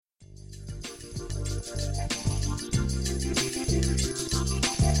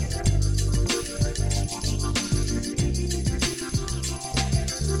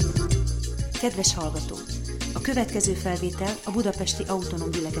Kedves hallgató! A következő felvétel a Budapesti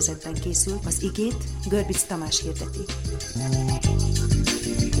Autonóm Gyülekezetben készül, az igét Görbicz Tamás hirdeti.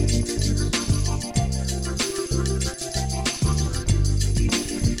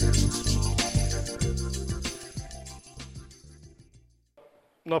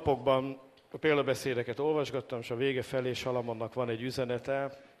 Napokban a példabeszédeket olvasgattam, és a vége felé Salamonnak van egy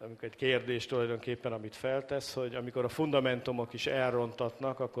üzenete, amikor egy kérdés tulajdonképpen, amit feltesz, hogy amikor a fundamentumok is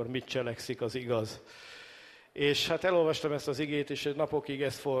elrontatnak, akkor mit cselekszik az igaz. És hát elolvastam ezt az igét, és napokig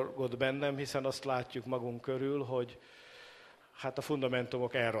ez forgott bennem, hiszen azt látjuk magunk körül, hogy hát a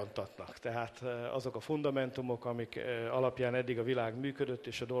fundamentumok elrontatnak. Tehát azok a fundamentumok, amik alapján eddig a világ működött,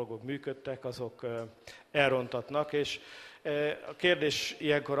 és a dolgok működtek, azok elrontatnak, és a kérdés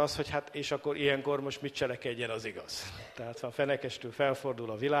ilyenkor az, hogy hát és akkor ilyenkor most mit cselekedjen az igaz. Tehát ha fenekestül felfordul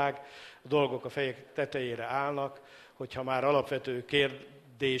a világ, a dolgok a fejek tetejére állnak, hogyha már alapvető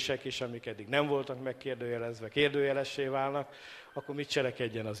kérdések is, amik eddig nem voltak megkérdőjelezve, kérdőjelessé válnak, akkor mit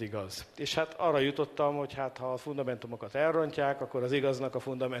cselekedjen az igaz. És hát arra jutottam, hogy hát ha a fundamentumokat elrontják, akkor az igaznak a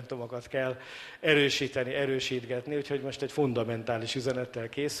fundamentumokat kell erősíteni, erősítgetni, úgyhogy most egy fundamentális üzenettel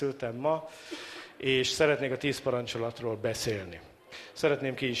készültem ma, és szeretnék a 10 parancsolatról beszélni.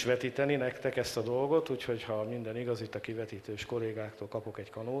 Szeretném ki is vetíteni nektek ezt a dolgot, úgyhogy ha minden igaz, itt a kivetítős kollégáktól kapok egy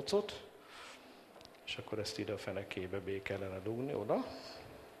kanócot, és akkor ezt ide a fenekébe be kellene dugni, oda.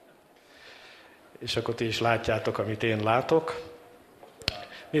 És akkor ti is látjátok, amit én látok.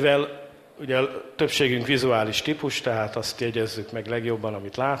 Mivel ugye többségünk vizuális típus, tehát azt jegyezzük meg legjobban,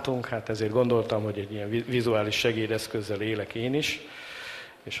 amit látunk, hát ezért gondoltam, hogy egy ilyen vizuális segédeszközzel élek én is,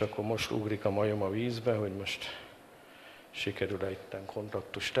 és akkor most ugrik a majom a vízbe, hogy most sikerül-e itten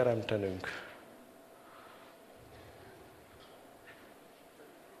kontaktust teremtenünk.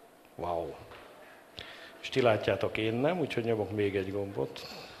 Wow! És ti látjátok, én nem, úgyhogy nyomok még egy gombot.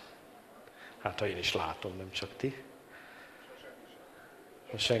 Hát ha én is látom, nem csak ti.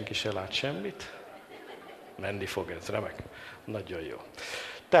 Most senki se lát semmit. Menni fog ez, remek. Nagyon jó.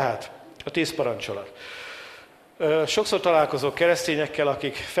 Tehát a 10 parancsolat. Sokszor találkozok keresztényekkel,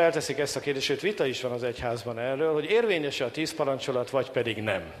 akik felteszik ezt a kérdést, sőt vita is van az egyházban erről, hogy érvényes-e a 10 parancsolat, vagy pedig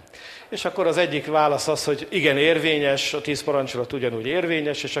nem. És akkor az egyik válasz az, hogy igen, érvényes, a 10 parancsolat ugyanúgy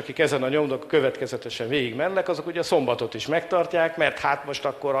érvényes, és akik ezen a nyomdok következetesen végig mennek, azok ugye a szombatot is megtartják, mert hát most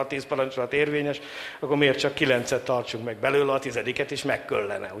akkor, ha a 10 parancsolat érvényes, akkor miért csak 9-et tartsunk meg belőle, a 10-et is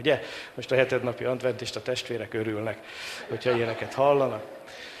megköllene, ugye? Most a 7. napi adventista testvérek örülnek, hogyha ilyeneket hallanak.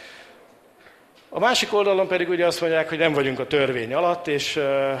 A másik oldalon pedig ugye azt mondják, hogy nem vagyunk a törvény alatt, és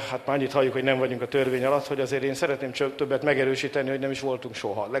hát már annyit halljuk, hogy nem vagyunk a törvény alatt, hogy azért én szeretném többet megerősíteni, hogy nem is voltunk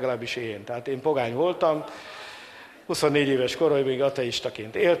soha, legalábbis én. Tehát én pogány voltam, 24 éves koromig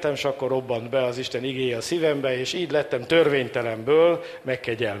ateistaként éltem, és akkor robbant be az Isten igéje a szívembe, és így lettem törvénytelenből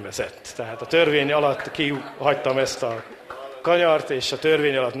megkegyelmezett. Tehát a törvény alatt kihagytam ezt a kanyart, és a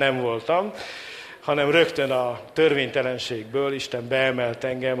törvény alatt nem voltam, hanem rögtön a törvénytelenségből Isten beemelt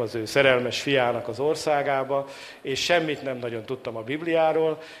engem az ő szerelmes fiának az országába, és semmit nem nagyon tudtam a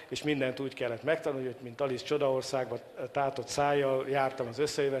Bibliáról, és mindent úgy kellett megtanulni, hogy mint Alice Csodaországba tátott szájjal jártam az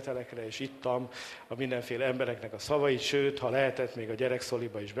összejövetelekre, és ittam a mindenféle embereknek a szavait, sőt, ha lehetett, még a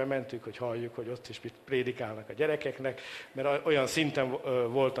gyerekszoliba is bementük, hogy halljuk, hogy ott is prédikálnak a gyerekeknek, mert olyan szinten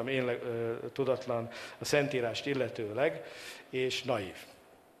voltam én tudatlan a Szentírást illetőleg, és naív.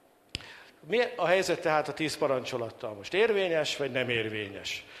 Mi a helyzet tehát a 10 parancsolattal? Most érvényes, vagy nem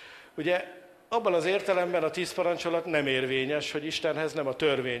érvényes? Ugye abban az értelemben a 10 parancsolat nem érvényes, hogy Istenhez nem a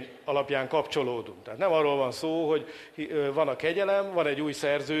törvény alapján kapcsolódunk. Tehát nem arról van szó, hogy van a kegyelem, van egy új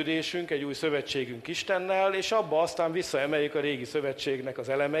szerződésünk, egy új szövetségünk Istennel, és abba aztán visszaemeljük a régi szövetségnek az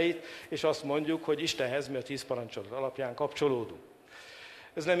elemeit, és azt mondjuk, hogy Istenhez mi a 10 parancsolat alapján kapcsolódunk.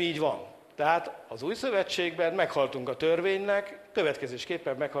 Ez nem így van. Tehát az új szövetségben meghaltunk a törvénynek,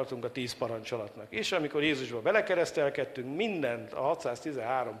 következésképpen meghaltunk a 10 parancsolatnak. És amikor Jézusba belekeresztelkedtünk, mindent, a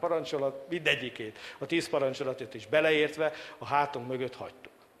 613 parancsolat, mindegyikét, a 10 parancsolatot is beleértve a hátunk mögött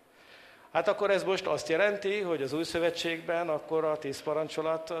hagytuk. Hát akkor ez most azt jelenti, hogy az új szövetségben akkor a 10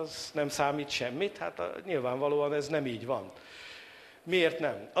 parancsolat az nem számít semmit? Hát nyilvánvalóan ez nem így van. Miért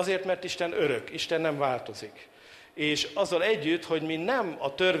nem? Azért, mert Isten örök, Isten nem változik. És azzal együtt, hogy mi nem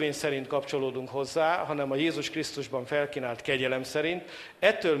a törvény szerint kapcsolódunk hozzá, hanem a Jézus Krisztusban felkínált kegyelem szerint,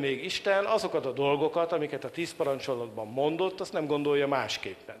 ettől még Isten azokat a dolgokat, amiket a 10 parancsolatban mondott, azt nem gondolja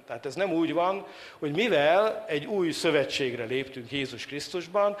másképpen. Tehát ez nem úgy van, hogy mivel egy új szövetségre léptünk Jézus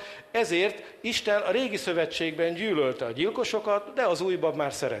Krisztusban, ezért Isten a régi szövetségben gyűlölte a gyilkosokat, de az újban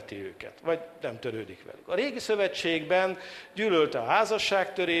már szereti őket, vagy nem törődik velük. A régi szövetségben gyűlölte a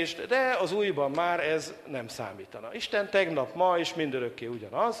házasságtörést, de az újban már ez nem számít. mondana. Isten tegnap, ma és mindörökké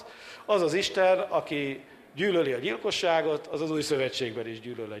ugyanaz. Az az Isten, aki gyűlöli a gyilkosságot, az az új szövetségben is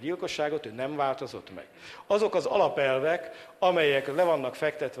gyűlöli a gyilkosságot, ő nem változott meg. Azok az alapelvek, amelyek le vannak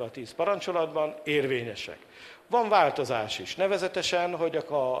fektetve a 10 parancsolatban, érvényesek. Van változás is, nevezetesen, hogy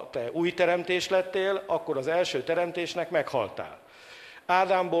ha te új teremtés lettél, akkor az első teremtésnek meghaltál.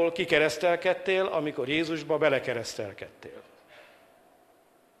 Ádámból kikeresztelkedtél, amikor Jézusba belekeresztelkedtél.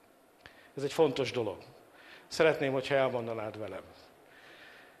 Ez egy fontos dolog. Szeretném, hogyha elmondanád velem.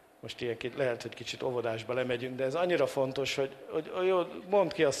 Most ilyen lehet, hogy kicsit óvodásba lemegyünk, de ez annyira fontos, hogy jó,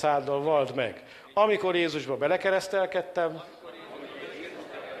 mondd ki a száddal, vald meg. Amikor Jézusba belekeresztelkedtem,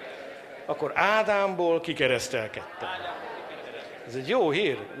 akkor Ádámból kikeresztelkedtem. Ez egy jó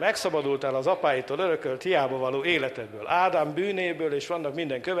hír. Megszabadultál az apáitól örökölt hiába való életedből. Ádám bűnéből és vannak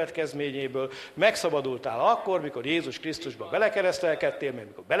minden következményéből. Megszabadultál akkor, mikor Jézus Krisztusba belekeresztelkedtél, mert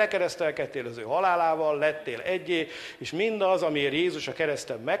mikor belekeresztelkedtél, az ő halálával lettél egyé, és mindaz, amiért Jézus a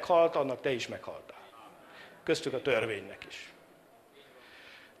kereszten meghalt, annak te is meghaltál. Köztük a törvénynek is.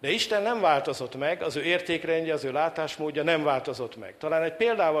 De Isten nem változott meg, az ő értékrendje, az ő látásmódja nem változott meg. Talán egy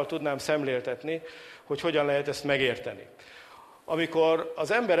példával tudnám szemléltetni, hogy hogyan lehet ezt megérteni. Amikor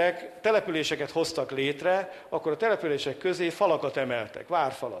az emberek településeket hoztak létre, akkor a települések közé falakat emeltek,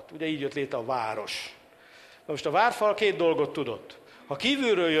 várfalat. Ugye így jött létre a város. Na most a várfal 2 dolgot tudott. Ha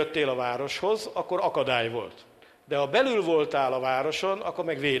kívülről jöttél a városhoz, akkor akadály volt. De ha belül voltál a városon, akkor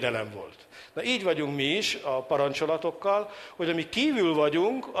meg védelem volt. Na így vagyunk mi is a parancsolatokkal, hogy amíg kívül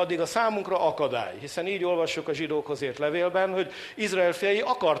vagyunk, addig a számunkra akadály. Hiszen így olvassuk a zsidókhoz írt levélben, hogy Izrael fiai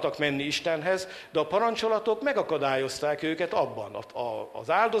akartak menni Istenhez, de a parancsolatok megakadályozták őket abban. Az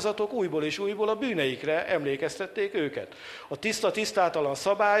áldozatok újból és újból a bűneikre emlékeztették őket. A tisztátalan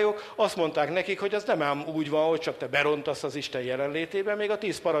szabályok azt mondták nekik, hogy az nem ám úgy van, hogy csak te berontasz az Isten jelenlétében. Még a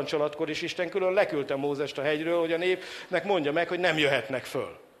 10 parancsolatkor is Isten külön leküldte Mózest a hegyről, hogy a népnek mondja meg, hogy nem jöhetnek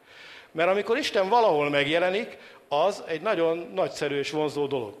föl. Mert amikor Isten valahol megjelenik, az egy nagyon nagyszerű és vonzó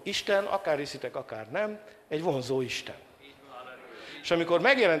dolog. Isten, akár hiszitek, akár nem, egy vonzó Isten. És amikor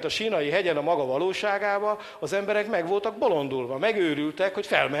megjelent a Sínai hegyen a maga valóságába, az emberek meg voltak bolondulva, megőrültek, hogy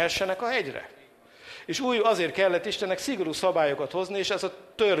felmehessenek a hegyre. És azért kellett Istennek szigorú szabályokat hozni, és ez a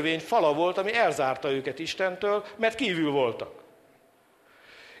törvény fala volt, ami elzárta őket Istentől, mert kívül voltak.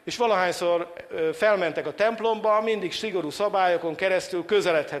 És valahányszor felmentek a templomba, mindig szigorú szabályokon keresztül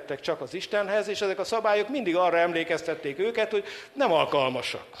közeledhettek csak az Istenhez, és ezek a szabályok mindig arra emlékeztették őket, hogy nem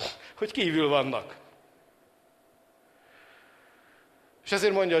alkalmasak, hogy kívül vannak. És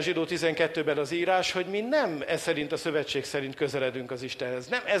ezért mondja a Zsidó 12-ben az írás, hogy mi nem ez szerint a szövetség szerint közeledünk az Istenhez,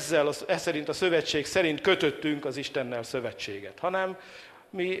 nem ez szerint a szövetség szerint kötöttünk az Istennel szövetséget, hanem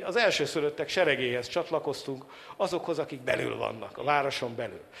mi az elsőszülöttek seregéhez csatlakoztunk, azokhoz, akik belül vannak, a városon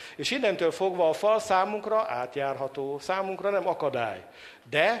belül. És innentől fogva a fal számunkra átjárható, számunkra nem akadály,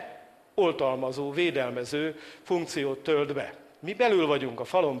 de oltalmazó, védelmező funkciót tölt be. Mi belül vagyunk a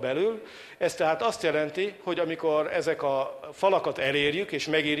falon belül, ez tehát azt jelenti, hogy amikor ezek a falakat elérjük és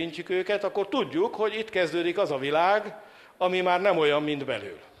megérintjük őket, akkor tudjuk, hogy itt kezdődik az a világ, ami már nem olyan, mint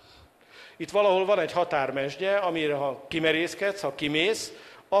belül. Itt valahol van egy határmesdje, amire ha kimerészkedsz, ha kimész,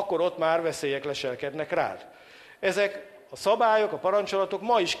 akkor ott már veszélyek leselkednek rád. Ezek a szabályok, a parancsolatok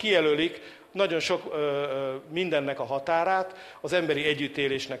ma is kijelölik nagyon sok mindennek a határát, az emberi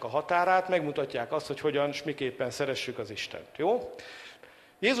együttélésnek a határát, megmutatják azt, hogy hogyan és miképpen szeressük az Istent. Jó?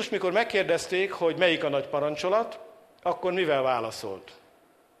 Jézus, mikor megkérdezték, hogy melyik a nagy parancsolat, akkor mivel válaszolt?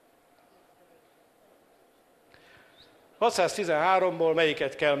 613-ból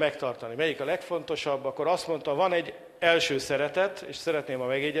melyiket kell megtartani, melyik a legfontosabb, akkor azt mondta, van egy első szeretet, és szeretném, ha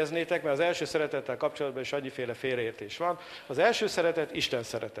megjegyeznétek, mert az első szeretettel kapcsolatban is annyiféle félreértés van. Az első szeretet Isten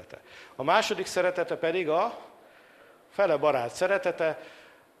szeretete. A második szeretete pedig a fele barát szeretete,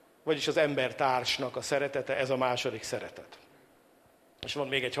 vagyis az embertársnak a szeretete, ez a második szeretet. És van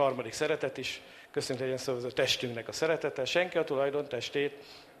még egy harmadik szeretet is, köszönjük legyen szó, ez a testünknek a szeretete. Senki a tulajdon testét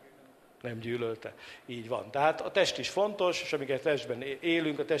nem gyűlölte. Így van. Tehát a test is fontos, és amiket testben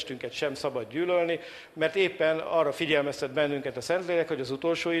élünk, a testünket sem szabad gyűlölni, mert éppen arra figyelmeztet bennünket a Szentlélek, hogy az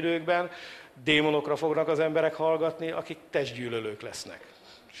utolsó időkben démonokra fognak az emberek hallgatni, akik testgyűlölők lesznek.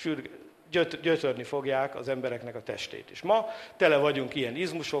 Gyötörni fogják az embereknek a testét is. Ma tele vagyunk ilyen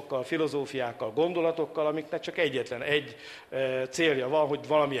izmusokkal, filozófiákkal, gondolatokkal, amiknek csak egyetlen egy célja van, hogy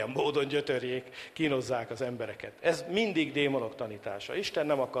valamilyen módon gyötörjék, kínozzák az embereket. Ez mindig démonok tanítása. Isten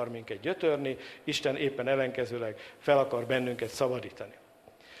nem akar minket gyötörni, Isten éppen ellenkezőleg fel akar bennünket szabadítani.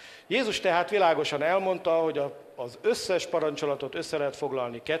 Jézus tehát világosan elmondta, hogy az összes parancsolatot össze lehet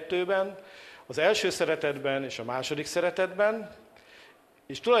foglalni 2-ben, az első szeretetben és a második szeretetben,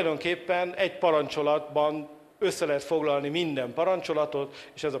 és tulajdonképpen egy parancsolatban össze lehet foglalni minden parancsolatot,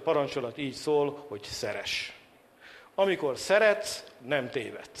 és ez a parancsolat így szól, hogy szeress. Amikor szeretsz, nem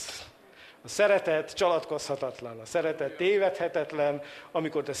tévedsz. A szeretet csalatkozhatatlan, a szeretet tévedhetetlen,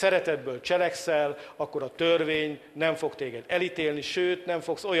 amikor te szeretetből cselekszel, akkor a törvény nem fog téged elítélni, sőt nem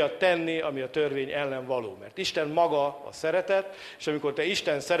fogsz olyat tenni, ami a törvény ellen való. Mert Isten maga a szeretet, és amikor te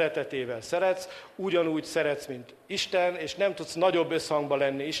Isten szeretetével szeretsz, ugyanúgy szeretsz, mint Isten, és nem tudsz nagyobb összhangba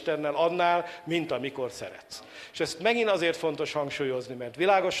lenni Istennel annál, mint amikor szeretsz. És ezt megint azért fontos hangsúlyozni, mert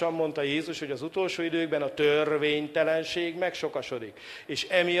világosan mondta Jézus, hogy az utolsó időkben a törvénytelenség megsokasodik, és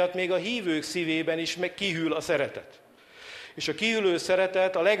emiatt még a hívők szívében is kihűl a szeretet. És a kihűlő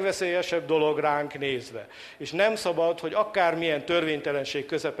szeretet a legveszélyesebb dolog ránk nézve. És nem szabad, hogy akármilyen törvénytelenség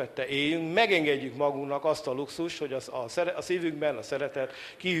közepette éljünk, megengedjük magunknak azt a luxust, hogy a szívünkben a szeretet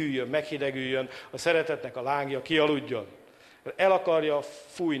kihűljön, meghidegüljön, a szeretetnek a lángja kialudjon. El akarja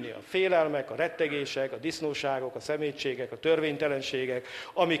fújni a félelmek, a rettegések, a disznóságok, a szemétségek, a törvénytelenségek,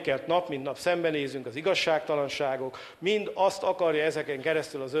 amiket nap mint nap szembenézünk, az igazságtalanságok, mind azt akarja ezeken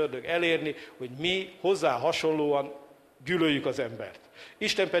keresztül az ördög elérni, hogy mi hozzá hasonlóan gyűlöljük az embert.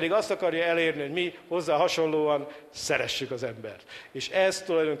 Isten pedig azt akarja elérni, hogy mi hozzá hasonlóan szeressük az embert. És ez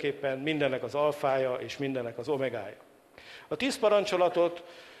tulajdonképpen mindennek az alfája és mindennek az omegája. A 10 parancsolatot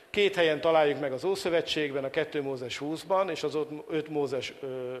 2 helyen találjuk meg az Ószövetségben, a 2 Mózes 20-ban és az 5 Mózes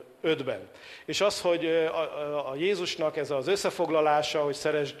 5-ben. És az, hogy a Jézusnak ez az összefoglalása, hogy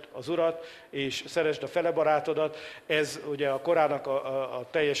szeresd az Urat, és szeresd a fele barátodat, ez ugye a korának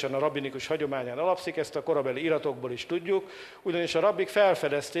teljesen a rabbinikus hagyományán alapszik, ezt a korabeli iratokból is tudjuk, ugyanis a rabbik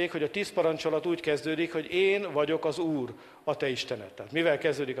felfedezték, hogy a 10 parancsolat úgy kezdődik, hogy én vagyok az Úr, a te Istened. Tehát mivel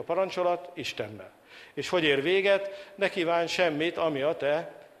kezdődik a parancsolat? Istennel. És hogy ér véget? Ne kívánj semmit, ami a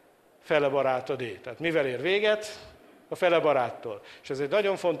te fele barátodé. Tehát mivel ér véget? A fele baráttól. És ez egy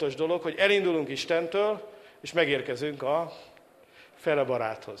nagyon fontos dolog, hogy elindulunk Istentől, és megérkezünk a fele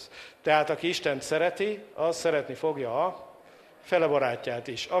baráthoz. Tehát aki Istent szereti, az szeretni fogja a fele barátját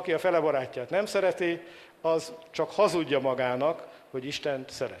is. Aki a fele barátját nem szereti, az csak hazudja magának, hogy Istent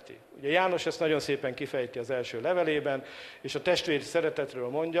szereti. Ugye János ezt nagyon szépen kifejti az első levelében, és a testvéri szeretetről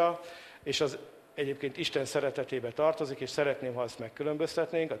mondja, és az egyébként Isten szeretetébe tartozik, és szeretném, ha ezt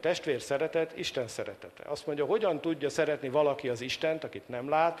megkülönböztetnénk. A testvér szeretet Isten szeretete. Azt mondja, hogyan tudja szeretni valaki az Istent, akit nem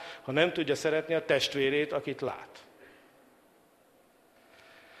lát, ha nem tudja szeretni a testvérét, akit lát.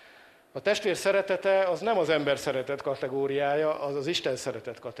 A testvér szeretete az nem az ember szeretet kategóriája, az az Isten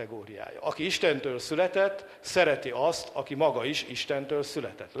szeretet kategóriája. Aki Istentől született, szereti azt, aki maga is Istentől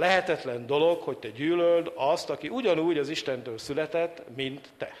született. Lehetetlen dolog, hogy te gyűlöld azt, aki ugyanúgy az Istentől született, mint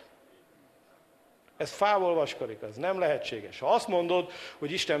te. Ez fából vaskarik, ez nem lehetséges. Ha azt mondod,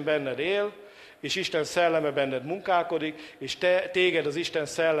 hogy Isten benned él, és Isten szelleme benned munkálkodik, és téged az Isten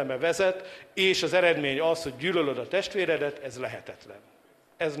szelleme vezet, és az eredmény az, hogy gyűlölöd a testvéredet, ez lehetetlen.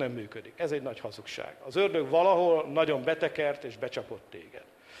 Ez nem működik. Ez egy nagy hazugság. Az ördög valahol nagyon betekert és becsapott téged.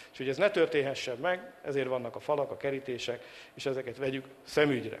 És hogy ez ne történhessen meg, ezért vannak a falak, a kerítések, és ezeket vegyük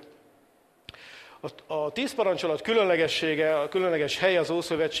szemügyre. A 10 parancsolat különlegessége, a különleges hely az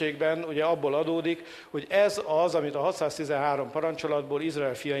Ószövetségben ugye abból adódik, hogy ez az, amit a 613 parancsolatból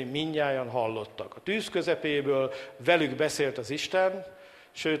Izrael fiai mindnyájan hallottak. A tűz közepéből velük beszélt az Isten,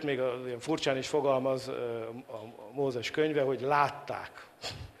 sőt, még ilyen furcsán is fogalmaz a Mózes könyve, hogy látták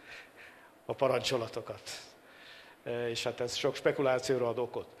a parancsolatokat. És hát ez sok spekulációra ad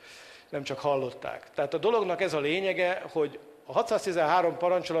okot. Nem csak hallották. Tehát a dolognak ez a lényege, hogy a 613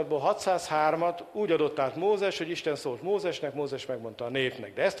 parancsolatból 603-at úgy adott át Mózes, hogy Isten szólt Mózesnek, Mózes megmondta a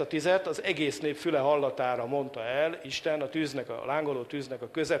népnek. De ezt a 10-et az egész nép füle hallatára mondta el Isten a lángoló tűznek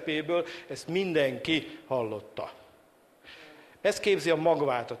a közepéből, ezt mindenki hallotta. Ez képzi a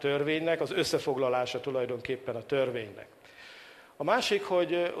magvát a törvénynek, az összefoglalása tulajdonképpen a törvénynek. A másik,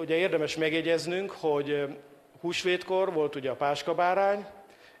 hogy ugye érdemes megjegyeznünk, hogy húsvétkor volt ugye a páskabárány,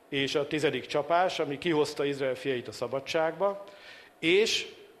 és a 10. csapás, ami kihozta Izrael fiait a szabadságba, és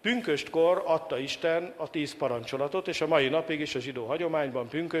pünköstkor adta Isten a 10 parancsolatot, és a mai napig is a zsidó hagyományban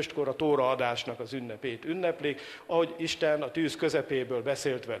pünköstkor a Tóra adásnak az ünnepét ünneplik, ahogy Isten a tűz közepéből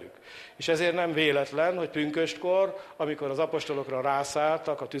beszélt velük. És ezért nem véletlen, hogy pünköstkor, amikor az apostolokra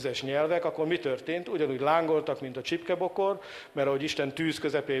rászálltak a tüzes nyelvek, akkor mi történt? Ugyanúgy lángoltak, mint a csipkebokor, mert ahogy Isten tűz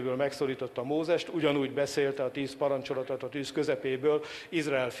közepéből megszólította Mózest, ugyanúgy beszélte a 10 parancsolatot a tűz közepéből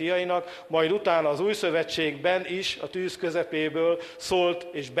Izrael fiainak, majd utána az új szövetségben is a tűz közepéből szólt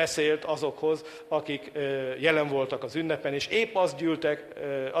és beszélt azokhoz, akik jelen voltak az ünnepen, és épp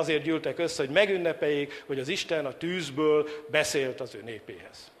azért gyűltek össze, hogy megünnepeljék, hogy az Isten a tűzből beszélt az ő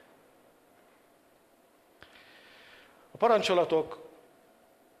népéhez. A parancsolatok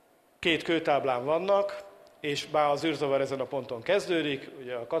 2 kőtáblán vannak, és bár az űrzavar ezen a ponton kezdődik,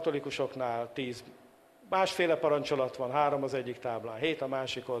 ugye a katolikusoknál 10 másféle parancsolat van, 3 az egyik táblán, 7 a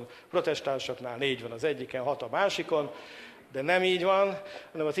másikon, protestánsoknál 4 van az egyiken, 6 a másikon, de nem így van,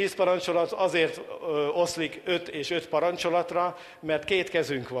 hanem a 10 parancsolat azért oszlik 5 és 5 parancsolatra, mert 2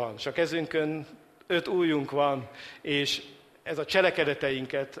 kezünk van, és a kezünkön 5 ujjunk van, és ez a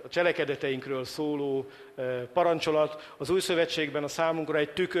cselekedeteinkről szóló parancsolat az Új Szövetségben a számunkra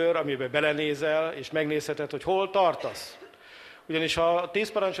egy tükör, amiben belenézel, és megnézheted, hogy hol tartasz. Ugyanis ha a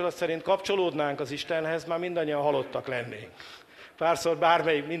 10 parancsolat szerint kapcsolódnánk az Istenhez, már mindannyian halottak lennénk. Párszor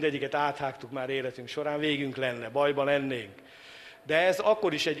mindegyiket áthágtuk már életünk során, végünk lenne, bajban lennénk. De ez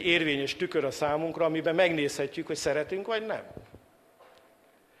akkor is egy érvényes tükör a számunkra, amiben megnézhetjük, hogy szeretünk vagy nem.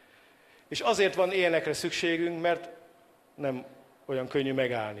 És azért van ilyenekre szükségünk, mert nem olyan könnyű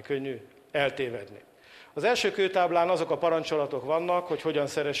megállni, könnyű eltévedni. Az első kőtáblán azok a parancsolatok vannak, hogy hogyan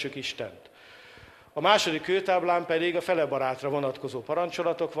szeressük Istent. A második kőtáblán pedig a felebarátra vonatkozó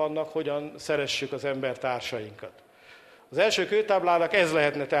parancsolatok vannak, hogyan szeressük az embertársainkat. Az első kőtáblának ez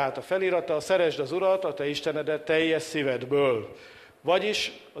lehetne tehát a felirata, szeresd az Urat, a te Istenedet teljes szívedből.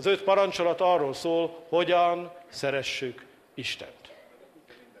 Vagyis az 5 parancsolat arról szól, hogyan szeressük Istent.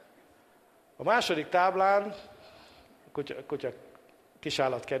 A második táblán, kutya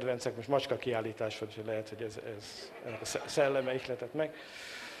kisállat kedvencek, most macska kiállítás volt, hogy lehet, hogy ennek a szelleme ihletett meg.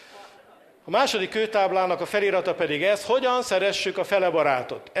 A második kőtáblának a felirata pedig ez, hogyan szeressük a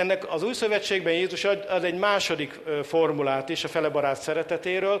felebarátot. Ennek az Új Szövetségben Jézus ad egy második formulát is a felebarát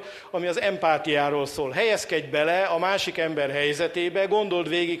szeretetéről, ami az empátiáról szól. Helyezkedj bele a másik ember helyzetébe, gondold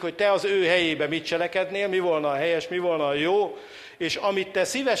végig, hogy te az ő helyébe mit cselekednél, mi volna a helyes, mi volna a jó, és amit te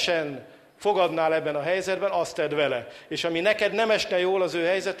szívesen fogadnál ebben a helyzetben, azt tedd vele. És ami neked nem esne jól az ő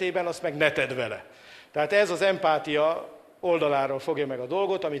helyzetében, azt meg ne tedd vele. Tehát ez az empátia oldaláról fogja meg a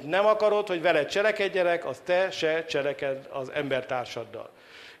dolgot, amit nem akarod, hogy veled cselekedjenek, az te se cselekedd az embertársaddal.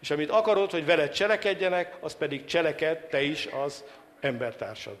 És amit akarod, hogy veled cselekedjenek, az pedig cselekedd te is az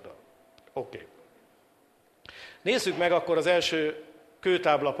embertársaddal. Oké. Nézzük meg akkor az első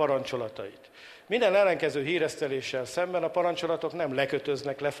kőtábla parancsolatait. Minden ellenkező híreszteléssel szemben a parancsolatok nem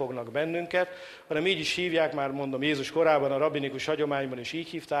lekötöznek, lefognak bennünket, hanem így is hívják, már mondom, Jézus korában a rabbinikus hagyományban is így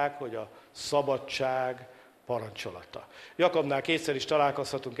hívták, hogy a szabadság parancsolata. Jakabnál 2-szer is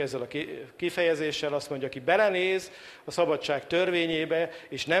találkozhatunk ezzel a kifejezéssel, azt mondja, aki belenéz a szabadság törvényébe,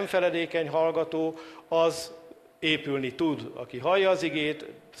 és nem feledékeny hallgató, az épülni tud. Aki hallja az igét,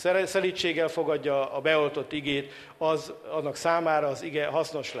 szelídséggel fogadja a beoltott igét, annak számára az ige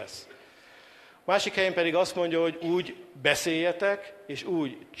hasznos lesz. Másik helyen pedig azt mondja, hogy úgy beszéljetek, és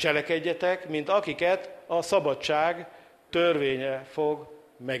úgy cselekedjetek, mint akiket a szabadság törvénye fog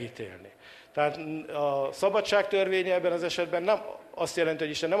megítélni. Tehát a szabadság törvénye ebben az esetben nem azt jelenti,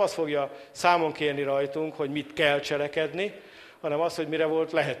 hogy Isten nem azt fogja számon kérni rajtunk, hogy mit kell cselekedni, hanem azt, hogy mire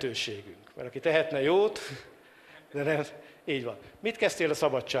volt lehetőségünk. Mert aki tehetne jót, de nem, így van. Mit kezdtél a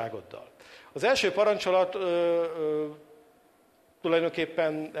szabadságoddal? Az első parancsolat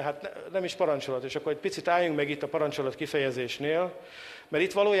tulajdonképpen, hát nem is parancsolat, és akkor egy picit álljunk meg itt a parancsolat kifejezésnél, mert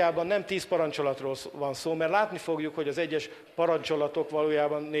itt valójában nem 10 parancsolatról van szó, mert látni fogjuk, hogy az egyes parancsolatok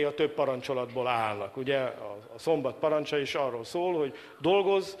valójában néha több parancsolatból állnak. Ugye a szombat parancsa is arról szól, hogy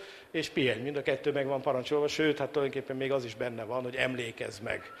dolgozz és pihenj. Mind a 2 meg van parancsolva, sőt, hát tulajdonképpen még az is benne van, hogy emlékezz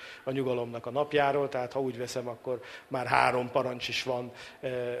meg a nyugalomnak a napjáról, tehát ha úgy veszem, akkor már 3 parancs is van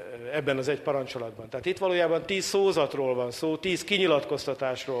ebben az egy parancsolatban. Tehát itt valójában 10 szózatról van szó, 10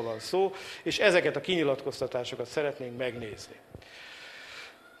 kinyilatkoztatásról van szó, és ezeket a kinyilatkoztatásokat szeretnénk megnézni.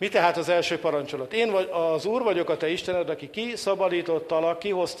 Mi tehát az első parancsolat? Én az Úr vagyok, a te Istened, aki kiszabadítottalak,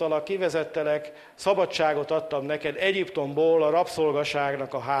 kihoztalak, kivezettelek, szabadságot adtam neked Egyiptomból, a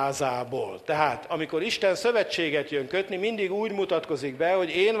rabszolgaságnak a házából. Tehát, amikor Isten szövetséget jön kötni, mindig úgy mutatkozik be, hogy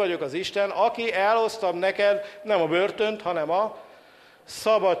én vagyok az Isten, aki elhoztam neked nem a börtönt, hanem a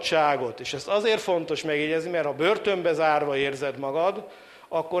szabadságot. És ezt azért fontos megjegyezni, mert ha börtönbe zárva érzed magad,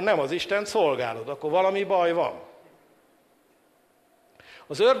 akkor nem az Istent szolgálod, akkor valami baj van.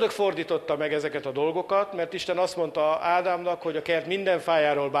 Az ördög fordította meg ezeket a dolgokat, mert Isten azt mondta Ádámnak, hogy a kert minden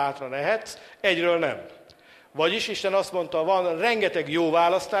fájáról bátran ehetsz, egyről nem. Vagyis Isten azt mondta, van rengeteg jó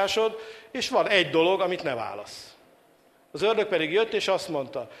választásod, és van egy dolog, amit ne válasz. Az ördög pedig jött, és azt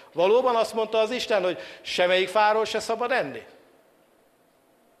mondta, valóban azt mondta az Isten, hogy semmelyik fáról se szabad enni.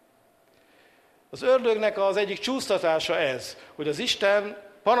 Az ördögnek az egyik csúsztatása ez, hogy az Isten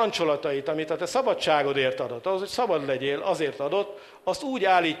parancsolatait, amit a te szabadságodért adott, ahhoz, hogy szabad legyél, azért adott, azt úgy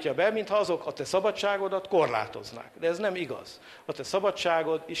állítja be, mintha azok a te szabadságodat korlátoznák. De ez nem igaz. A te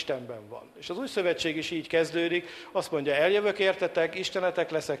szabadságod Istenben van. És az új szövetség is így kezdődik, azt mondja, eljövök értetek,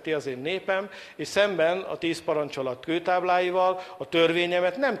 Istenetek leszek, ti az én népem, és szemben a 10 parancsolat kőtábláival a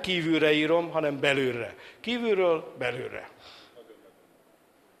törvényemet nem kívülre írom, hanem belülre. Kívülről belülre.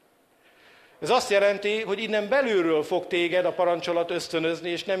 Ez azt jelenti, hogy innen belülről fog téged a parancsolat ösztönözni,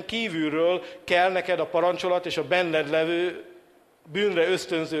 és nem kívülről kell neked a parancsolat és a benned levő bűnre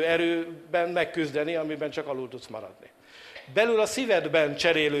ösztönző erőben megküzdeni, amiben csak alul tudsz maradni. Belül a szívedben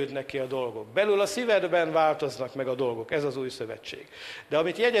cserélődnek ki a dolgok, belül a szívedben változnak meg a dolgok, ez az új szövetség. De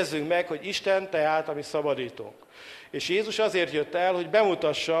amit jegyezzünk meg, hogy Isten tehát a mi szabadítónk. És Jézus azért jött el, hogy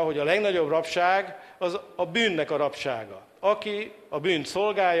bemutassa, hogy a legnagyobb rabság az a bűnnek a rabsága. Aki a bűnt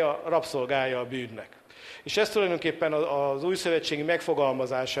szolgálja, rabszolgálja a bűnnek. És ez tulajdonképpen az új szövetségi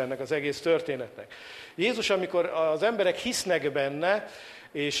megfogalmazása ennek az egész történetnek. Jézus, amikor az emberek hisznek benne,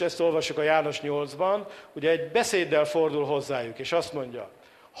 és ezt olvasjuk a János 8-ban, ugye egy beszéddel fordul hozzájuk, és azt mondja,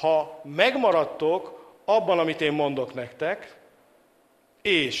 ha megmaradtok abban, amit én mondok nektek,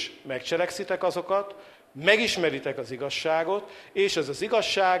 és megcselekszitek azokat, megismeritek az igazságot, és ez az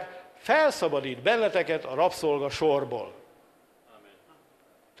igazság felszabadít benneteket a rabszolga sorból.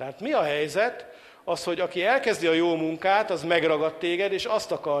 Tehát mi a helyzet? Az, hogy aki elkezdi a jó munkát, az megragad téged, és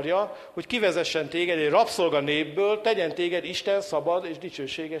azt akarja, hogy kivezessen téged egy rabszolga népből, tegyen téged Isten szabad és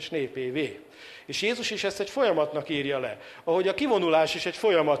dicsőséges népévé. És Jézus is ezt egy folyamatnak írja le. Ahogy a kivonulás is egy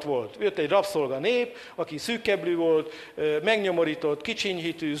folyamat volt. Jött egy rabszolga nép, aki szűkkeblű volt, megnyomorított,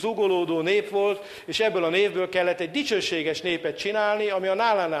 kicsinyhitű, zugolódó nép volt, és ebből a népből kellett egy dicsőséges népet csinálni, ami a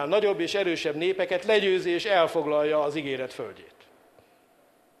nálánál nagyobb és erősebb népeket legyőzi és elfoglalja az ígéret földjét.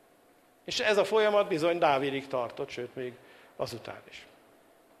 És ez a folyamat bizony Dávidig tartott, sőt még azután is.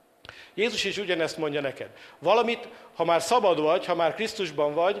 Jézus is ugyanezt mondja neked. Valamit, ha már szabad vagy, ha már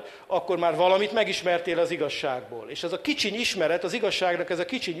Krisztusban vagy, akkor már valamit megismertél az igazságból. És ez a kicsiny ismeret, az igazságnak ez a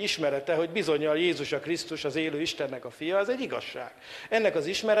kicsiny ismerete, hogy bizonnyal Jézus a Krisztus, az élő Istennek a fia, ez egy igazság. Ennek az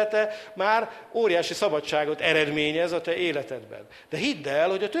ismerete már óriási szabadságot eredményez a te életedben. De hidd el,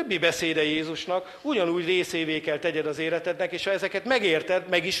 hogy a többi beszéde Jézusnak ugyanúgy részévé kell tegyed az életednek, és ha ezeket megérted,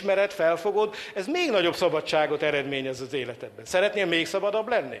 megismered, felfogod, ez még nagyobb szabadságot eredményez az életedben. Szeretnél még szabadabb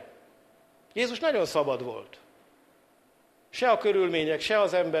lenni? Jézus nagyon szabad volt. Se a körülmények, se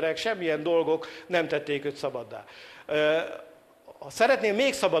az emberek, semmilyen dolgok nem tették őt szabaddá. Ha szeretnél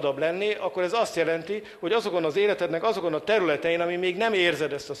még szabadabb lenni, akkor ez azt jelenti, hogy azokon az életednek, azokon a területein, ami még nem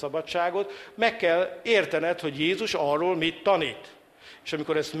érzed ezt a szabadságot, meg kell értened, hogy Jézus arról mit tanít. És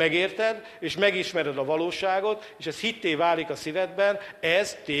amikor ezt megérted, és megismered a valóságot, és ez hitté válik a szívedben,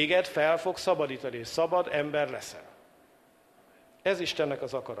 ez téged fel fog szabadítani, és szabad ember leszel. Ez Istennek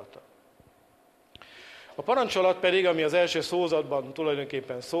az akarata. A parancsolat pedig, ami az első szózatban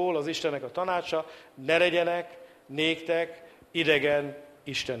tulajdonképpen szól, az Istennek a tanácsa, ne legyenek néktek idegen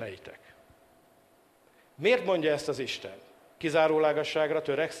isteneitek. Miért mondja ezt az Isten? Kizárólagasságra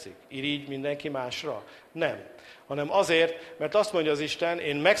törekszik? Irigy mindenki másra? Nem. Hanem azért, mert azt mondja az Isten,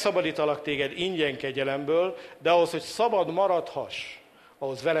 én megszabadítalak téged ingyen kegyelemből, de ahhoz, hogy szabad maradhass,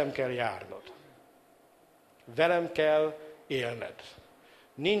 ahhoz velem kell járnod. Velem kell élned.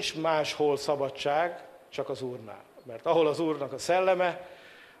 Nincs máshol szabadság, csak az Úrnál. Mert ahol az Úrnak a szelleme,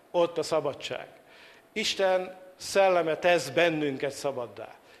 ott a szabadság. Isten szelleme tesz bennünket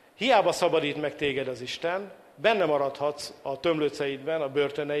szabaddá. Hiába szabadít meg téged az Isten, benne maradhatsz a tömlöceidben, a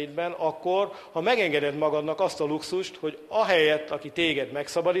börtöneidben, akkor, ha megengeded magadnak azt a luxust, hogy ahelyett, aki téged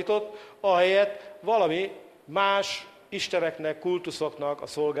megszabadított, ahelyett valami más isteneknek, kultuszoknak a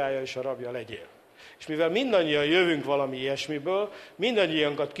szolgája és a rabja legyél. És mivel mindannyian jövünk valami ilyesmiből,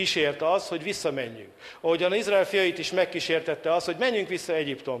 mindannyiankat kísért az, hogy visszamenjünk. Ahogyan Izrael fiait is megkísértette az, hogy menjünk vissza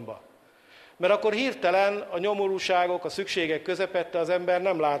Egyiptomba. Mert akkor hirtelen a nyomorúságok, a szükségek közepette az ember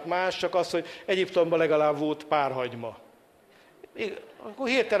nem lát más, csak az, hogy Egyiptomban legalább volt pár hagyma. Akkor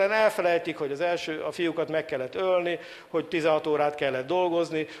hirtelen elfelejtik, hogy a fiúkat meg kellett ölni, hogy 16 órát kellett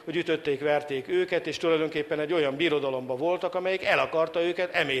dolgozni, hogy ütötték, verték őket, és tulajdonképpen egy olyan birodalomban voltak, amelyik el akarta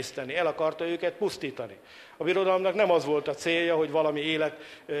őket emészteni, el akarta őket pusztítani. A birodalomnak nem az volt a célja, hogy valami élet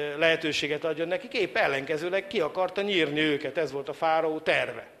lehetőséget adjon nekik, épp ellenkezőleg ki akarta nyírni őket, ez volt a fáraó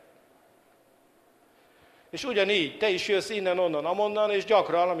terve. És ugyanígy, te is jössz innen, onnan, amonnan, és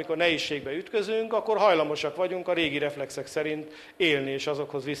gyakran, amikor nehézségbe ütközünk, akkor hajlamosak vagyunk a régi reflexek szerint élni és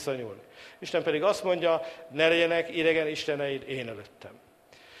azokhoz visszanyúlni. Isten pedig azt mondja, ne legyenek idegen isteneid én előttem.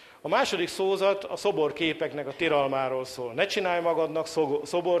 A második szózat a szoborképeknek a tilalmáról szól. Ne csinálj magadnak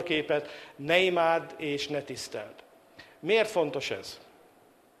szoborképet, ne imádd és ne tiszteld. Miért fontos ez?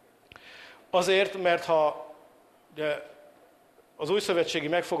 Azért, mert ha ugye, az újszövetségi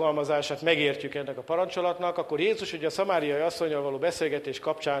megfogalmazását megértjük ennek a parancsolatnak, akkor Jézus ugye a szamáriai asszonnyal való beszélgetés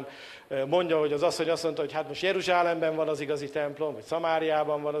kapcsán mondja, hogy az asszony azt mondta, hogy hát most Jeruzsálemben van az igazi templom, vagy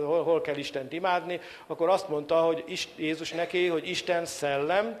Szamáriában van, hol kell Istent imádni, akkor azt mondta, hogy Jézus neki, hogy Isten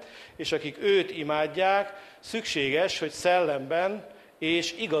szellem, és akik őt imádják, szükséges, hogy szellemben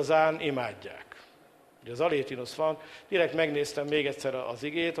és igazán imádják. Ugye az alétinosz van, direkt megnéztem még egyszer az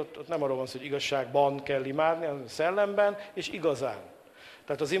igét, ott nem arról van szó, hogy igazságban kell imádni, hanem szellemben és igazán.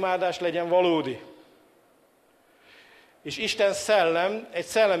 Tehát az imádás legyen valódi. És Isten szellem, egy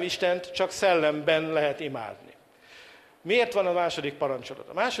szellem Istent csak szellemben lehet imádni. Miért van a második parancsolat?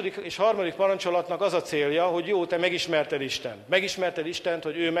 A második és harmadik parancsolatnak az a célja, hogy jó, te megismerted Istent. Megismerted Istent,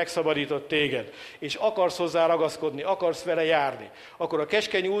 hogy ő megszabadított téged, és akarsz hozzá ragaszkodni, akarsz vele járni. Akkor a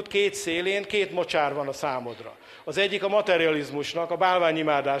keskeny út két szélén két mocsár van a számodra. Az egyik a materializmusnak, a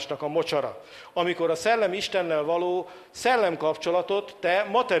bálványimádásnak a mocsara. Amikor a szellem Istennel való szellemkapcsolatot te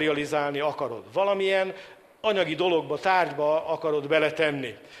materializálni akarod. Valamilyen anyagi dologba, tárgyba akarod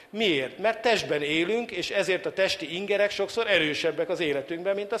beletenni. Miért? Mert testben élünk, és ezért a testi ingerek sokszor erősebbek az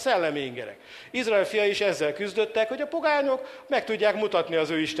életünkben, mint a szellemi ingerek. Izrael fiai is ezzel küzdöttek, hogy a pogányok meg tudják mutatni az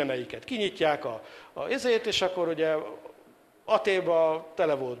ő isteneiket. Kinyitják ezért, és akkor ugye Atéba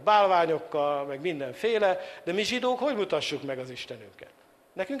tele volt bálványokkal, meg mindenféle, de mi zsidók hogy mutassuk meg az Istenünket?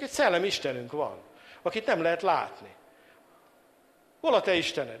 Nekünk egy szellem Istenünk van, akit nem lehet látni. Hol a te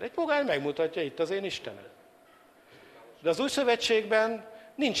Istened? Egy pogány megmutatja, itt az én Istenem. De az új szövetségben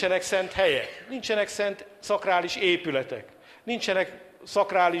nincsenek szent helyek, nincsenek szent szakrális épületek, nincsenek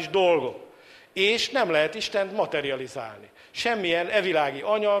szakrális dolgok, és nem lehet Istent materializálni. Semmilyen evilági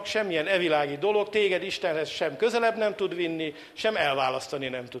anyag, semmilyen evilági dolog téged Istenhez sem közelebb nem tud vinni, sem elválasztani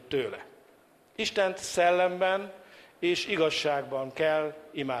nem tud tőle. Istent szellemben és igazságban kell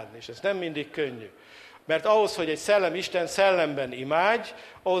imádni, és ez nem mindig könnyű. Mert ahhoz, hogy egy szellem Isten szellemben imádj,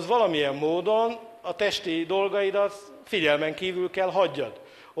 ahhoz valamilyen módon a testi dolgaidat figyelmen kívül kell hagyjad.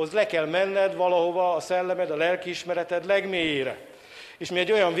 Ahhoz le kell menned valahova a szellemed, a lelkiismereted legmélyére. És mi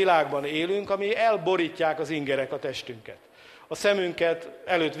egy olyan világban élünk, ami elborítják az ingerek a testünket. A szemünket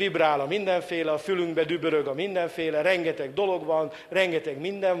előtt vibrál a mindenféle, a fülünkbe dübörög a mindenféle, rengeteg dolog van, rengeteg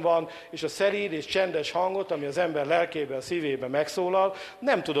minden van, és a szelíd és csendes hangot, ami az ember lelkébe, a szívébe megszólal,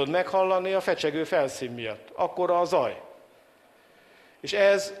 nem tudod meghallani a fecsegő felszín miatt. Akkora a zaj. És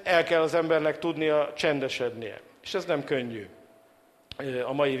ez el kell az embernek tudnia csendesednie. És ez nem könnyű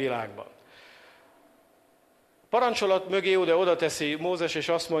a mai világban. A parancsolat mögé oda teszi Mózes, és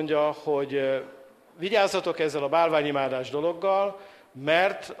azt mondja, hogy vigyázzatok ezzel a bálványimádás dologgal,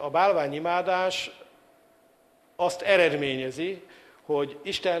 mert a bálványimádás azt eredményezi, hogy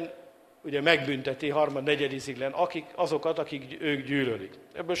Isten ugye megbünteti harmad-negyediziglen azokat, akik ők gyűlölik.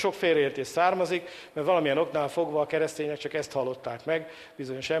 Ebből sok félreértés származik, mert valamilyen oknál fogva a keresztények csak ezt hallották meg,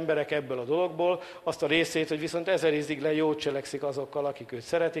 bizonyos emberek ebből a dologból, azt a részét, hogy viszont 1000 iziglen jót cselekszik azokkal, akik őt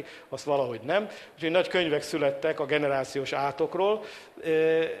szeretik, azt valahogy nem. Úgyhogy nagy könyvek születtek a generációs átokról,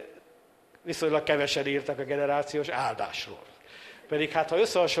 viszonylag kevesen írtak a generációs áldásról. Pedig hát, ha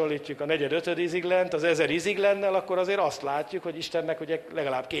összehasonlítjuk a 4.-5. iziglent az 1000 iziglennel, akkor azért azt látjuk, hogy Istennek ugye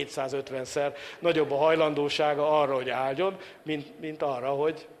legalább 250-szer nagyobb a hajlandósága arra, hogy áldjon, mint arra,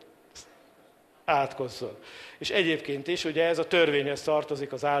 hogy átkozzon. És egyébként is, ugye ez a törvényhez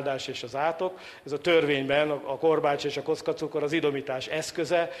tartozik az áldás és az átok, ez a törvényben a korbács és a kockacukor az idomítás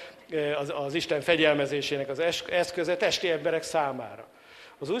eszköze, az Isten fegyelmezésének az eszköze testi emberek számára.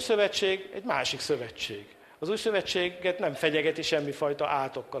 Az új szövetség egy másik szövetség. Az új szövetséget nem fenyegeti semmifajta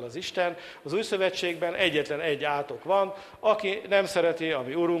átokkal az Isten. Az új szövetségben egyetlen egy átok van, aki nem szereti a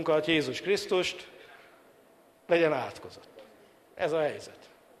mi Urunkat, Jézus Krisztust, legyen átkozott. Ez a helyzet.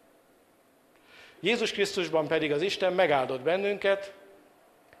 Jézus Krisztusban pedig az Isten megáldott bennünket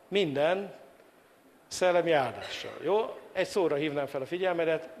minden szellemi áldással. Jó? Egy szóra hívnám fel a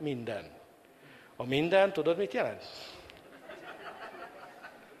figyelmedet, minden. A minden, tudod mit jelent?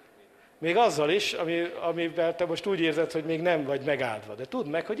 Még azzal is, amivel te most úgy érzed, hogy még nem vagy megáldva. De tudd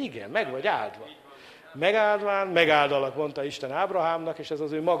meg, hogy igen, meg vagy áldva. Megáldván, megáldalak, mondta Isten Ábrahámnak, és ez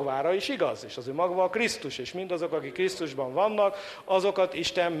az ő magvára is igaz. És az ő magva a Krisztus, és mindazok, akik Krisztusban vannak, azokat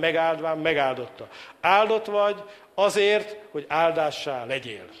Isten megáldván megáldotta. Áldott vagy azért, hogy áldássá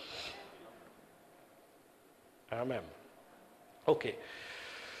legyél. Ámen. Oké.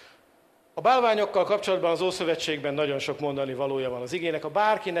 A bálványokkal kapcsolatban az Ószövetségben nagyon sok mondani valója van az igének. Ha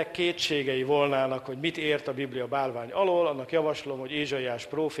bárkinek kétségei volnának, hogy mit ért a Biblia bálvány alól, annak javaslom, hogy Ézsaiás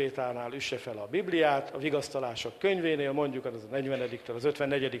prófétánál üsse fel a Bibliát, a vigasztalások könyvénél, mondjuk az a 40-től az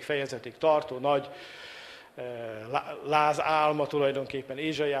 54. fejezetig tartó nagy lázálma tulajdonképpen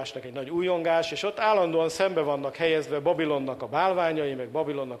Ézsaiásnak, egy nagy újongás, és ott állandóan szembe vannak helyezve Babilonnak a bálványai, meg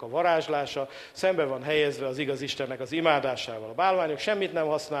Babilonnak a varázslása, szembe van helyezve az igaz Istennek az imádásával. A bálványok semmit nem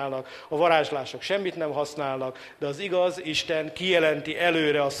használnak, a varázslások semmit nem használnak, de az igaz Isten kijelenti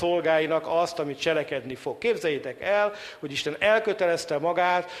előre a szolgáinak azt, amit cselekedni fog. Képzeljétek el, hogy Isten elkötelezte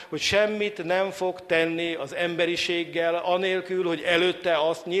magát, hogy semmit nem fog tenni az emberiséggel, anélkül, hogy előtte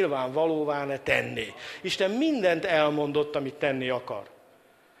azt nyilvánvalóvá ne tenni. Isten mindent elmondott, amit tenni akar.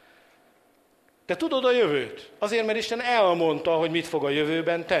 Te tudod a jövőt, azért, mert Isten elmondta, hogy mit fog a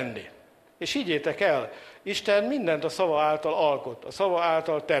jövőben tenni. És higgyétek el, Isten mindent a szava által alkot, a szava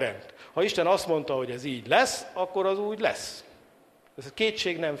által teremt. Ha Isten azt mondta, hogy ez így lesz, akkor az úgy lesz. Ez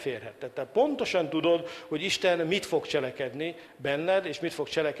kétség nem férhet. Tehát pontosan tudod, hogy Isten mit fog cselekedni benned, és mit fog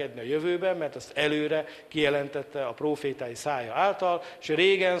cselekedni a jövőben, mert azt előre kijelentette a prófétái szája által, és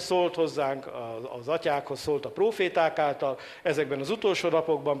régen szólt hozzánk, az atyákhoz szólt a próféták által, ezekben az utolsó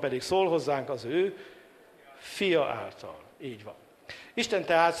napokban pedig szól hozzánk az ő fia által. Így van. Isten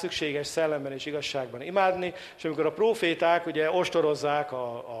tehát szükséges szellemben és igazságban imádni, és amikor a próféták ugye ostorozzák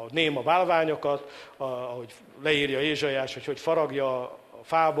a néma bálványokat, ahogy leírja Ézsaiás, hogy faragja a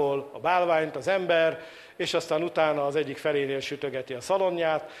fából a bálványt az ember, és aztán utána az egyik felénél sütögeti a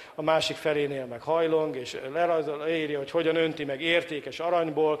szalonját, a másik felénél meg hajlong, és leírja, hogy hogyan önti meg értékes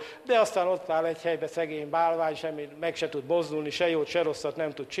aranyból, de aztán ott áll egy helybe szegény bálvány, semmi meg se tud mozdulni, se jót, se rosszat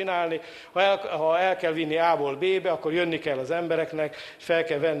nem tud csinálni. Ha el kell vinni A-ból B-be, akkor jönni kell az embereknek, és fel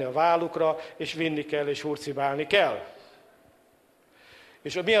kell venni a vállukra, és vinni kell, és hurcibálni kell.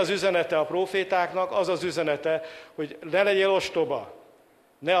 És mi az üzenete a prófétáknak? Az az üzenete, hogy ne legyél ostoba.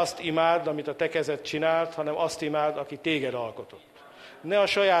 Ne azt imádd, amit a te kezed csinált, hanem azt imádd, aki téged alkotott. Ne a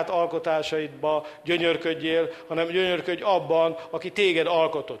saját alkotásaidba gyönyörködjél, hanem gyönyörködj abban, aki téged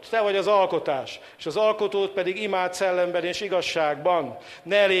alkotott. Te vagy az alkotás, és az alkotót pedig imád szellemben és igazságban.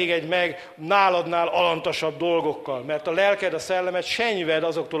 Ne elégedj meg náladnál alantasabb dolgokkal, mert a lelked, a szellemed senyved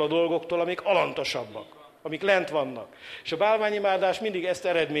azoktól a dolgoktól, amik alantasabbak, amik lent vannak. És a bálványimádás mindig ezt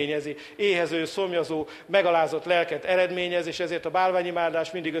eredményezi. Éhező, szomjazó, megalázott lelket eredményez, és ezért a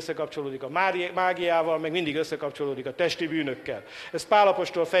bálványimádás mindig összekapcsolódik a mágiával, meg mindig összekapcsolódik a testi bűnökkel. Ez Pál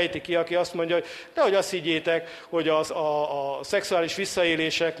apostol fejti ki, aki azt mondja, hogy nehogy azt higgyétek, hogy a szexuális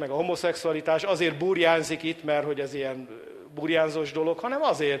visszaélések, meg a homoszexualitás azért burjánzik itt, mert hogy ez ilyen burjánzós dolog, hanem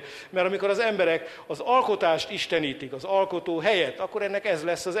azért, mert amikor az emberek az alkotást istenítik, az alkotó helyett, akkor ennek ez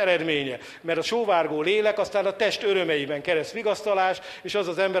lesz az eredménye. Mert a sóvárgó lélek aztán a test örömeiben kereszt vigasztalás, és az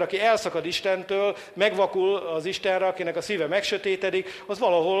az ember, aki elszakad Istentől, megvakul az Istenre, akinek a szíve megsötétedik, az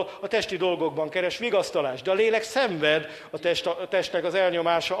valahol a testi dolgokban keres vigasztalást. De a lélek szenved a testnek az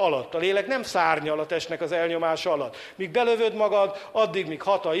elnyomása alatt. A lélek nem szárnyal a testnek az elnyomása alatt. Míg belövöd magad, addig, míg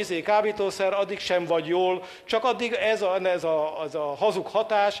hat a kábítószer, addig sem vagy jól, csak addig ez a hazug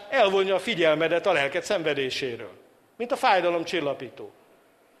hatás elvonja a figyelmedet a lelked szenvedéséről. Mint a fájdalom csillapító.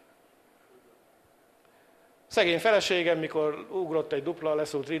 Szegény feleségem, mikor ugrott egy dupla,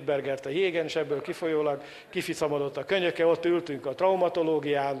 leszúrt Rydbergert a jégen, és ebből kifolyólag kificamodott a könyöke, ott ültünk a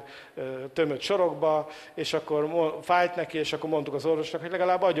traumatológián, tömött sorokba, és akkor fájt neki, és akkor mondtuk az orvosnak, hogy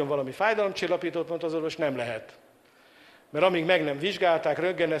legalább adjon valami fájdalomcsillapítót, mondta az orvos, nem lehet. Mert amíg meg nem vizsgálták,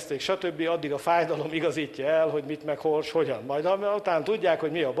 röntgenezték, stb., addig a fájdalom igazítja el, hogy mit meg hol, hogyan. Majd utána tudják,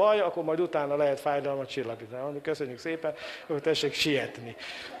 hogy mi a baj, akkor majd utána lehet fájdalmat csillapítani. Köszönjük szépen, hogy tessék sietni.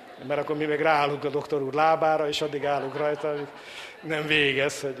 Mert akkor mi meg ráállunk a doktor úr lábára, és addig állunk rajta, hogy nem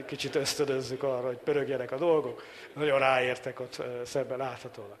végez, hogy kicsit ösztönözzük arra, hogy pörögjenek a dolgok. Nagyon ráértek ott szebben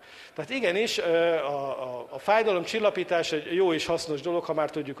láthatólag. Tehát igenis, a fájdalom csillapítás egy jó és hasznos dolog, ha már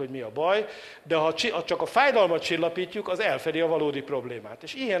tudjuk, hogy mi a baj, de ha csak a fájdalmat csillapítjuk, az elfedi a valódi problémát.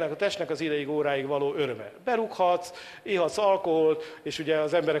 És ilyenek a testnek az ideig, óráig való öröme. Berúghatsz, ihatsz alkoholt, és ugye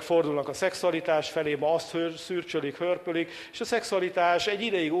az emberek fordulnak a szexualitás felé, ma azt szürcsölik, hörpölik, és a szexualitás egy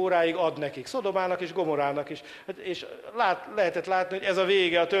ideig, óráig ad nekik, Szodomának és Gomorának is. És lehetett látni, hogy ez a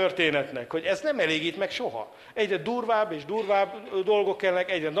vége a történetnek, hogy ez nem elégít meg soha. Egyre durvább és durvább dolgok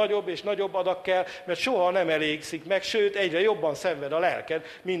kellnek, egyre nagyobb és nagyobb adag kell, mert soha nem elégszik meg, sőt, egyre jobban szenved a lelked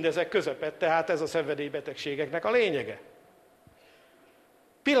mindezek közepette, tehát ez a szenvedélybetegségeknek a lényege.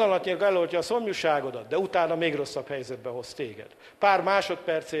 Pillanatnyira eloltja a szomjúságodat, de utána még rosszabb helyzetbe hoz téged. Pár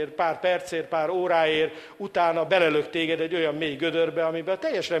másodpercért, pár percért, pár óráért, utána belelök téged egy olyan mély gödörbe, amiben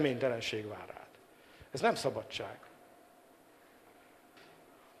teljes reménytelenség vár rád. Ez nem szabadság.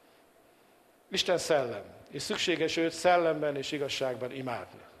 Isten szellem, és szükséges őt szellemben és igazságban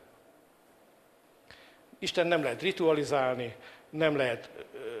imádni. Isten nem lehet ritualizálni, nem lehet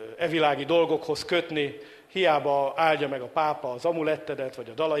evilági dolgokhoz kötni, hiába áldja meg a pápa az amulettedet, vagy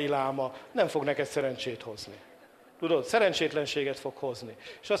a dalai láma, nem fog neked szerencsét hozni. Tudod, szerencsétlenséget fog hozni.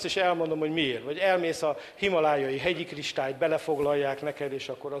 És azt is elmondom, hogy miért. Vagy elmész a himalájai hegyi kristályt, belefoglalják neked, és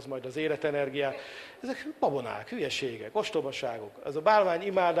akkor az majd az életenergiát. Ezek babonák, hülyeségek, ostobaságok. Ez a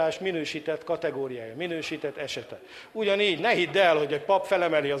bálványimádás minősített kategóriája, minősített esete. Ugyanígy ne hidd el, hogy egy pap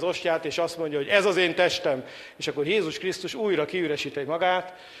felemeli az ostját, és azt mondja, hogy ez az én testem, és akkor Jézus Krisztus újra kiüresíti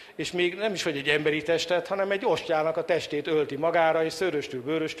magát, és még nem is vagy egy emberi testet, hanem egy ostjának a testét ölti magára, és szőröstül,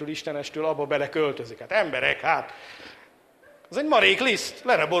 bőröstül, istenestül abba beleköltözik. Hát emberek, hát! Az egy marék liszt,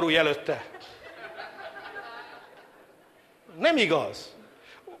 le ne borulj előtte. Nem igaz.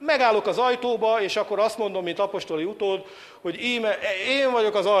 Megállok az ajtóba, és akkor azt mondom, mint apostoli utód, hogy íme, én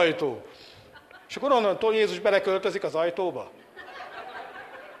vagyok az ajtó. És akkor onnantól Jézus beleköltözik az ajtóba.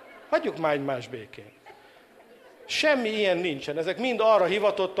 Hagyjuk már egymás békén. Semmi ilyen nincsen. Ezek mind arra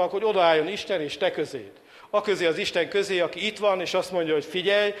hivatottak, hogy odaálljon Isten és te közéd. Aközé az Isten közé, aki itt van, és azt mondja, hogy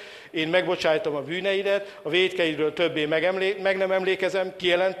figyelj, én megbocsájtom a bűneidet, a vétkeidről többé meg nem emlékezem,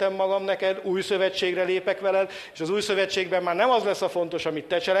 kijelentem magam neked, új szövetségre lépek veled, és az új szövetségben már nem az lesz a fontos, amit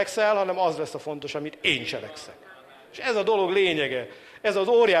te cselekszel, hanem az lesz a fontos, amit én cselekszek. És ez a dolog lényege. Ez az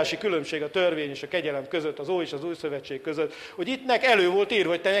óriási különbség a törvény és a kegyelem között, az Ói és az új szövetség között, hogy ittnek elő volt írva,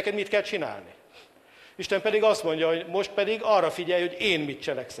 hogy te neked mit kell csinálni. Isten pedig azt mondja, hogy most pedig arra figyelj, hogy én mit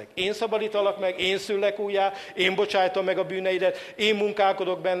cselekszek. Én szabadítalak meg, én szüllek újjá, én bocsájtom meg a bűneidet, én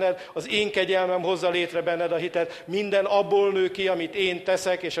munkálkodok benned, az én kegyelmem hozza létre benned a hitet, minden abból nő ki, amit én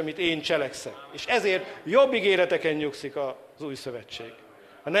teszek és amit én cselekszek. És ezért jobb ígéreteken nyugszik az új szövetség.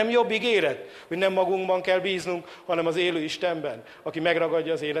 Ha nem jobb ígéret, hogy nem magunkban kell bíznunk, hanem az élő Istenben, aki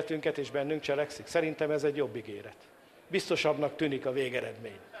megragadja az életünket és bennünk cselekszik. Szerintem ez egy jobb ígéret. Biztosabbnak tűnik a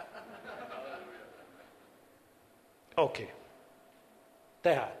végeredmény. Oké.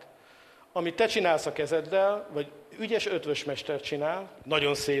 Tehát, amit te csinálsz a kezeddel, vagy ügyes ötvösmester csinál,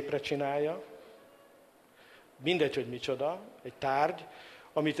 nagyon szépre csinálja, mindegy, hogy micsoda, egy tárgy,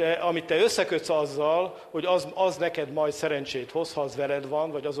 amit te összekötsz azzal, hogy az neked majd szerencsét hoz, ha az veled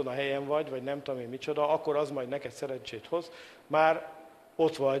van, vagy azon a helyen vagy nem tudom én micsoda, akkor az majd neked szerencsét hoz, már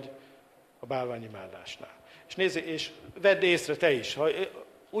ott vagy a bálványimádásnál. És nézd, és vedd észre te is,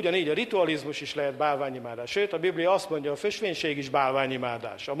 ugyanígy a ritualizmus is lehet bálványimádás. Sőt, a Biblia azt mondja, a fösvénység is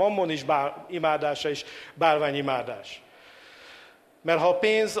bálványimádás, a mammon is imádása is bálványimádás. Mert ha a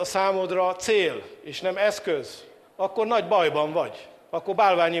pénz a számodra cél, és nem eszköz, akkor nagy bajban vagy. Akkor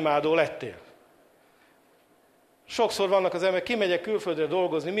bálványimádó lettél. Sokszor vannak az emberek, kimegyek külföldre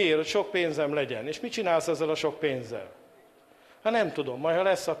dolgozni, miért, hogy sok pénzem legyen. És mit csinálsz ezzel a sok pénzzel? Hát nem tudom, majd ha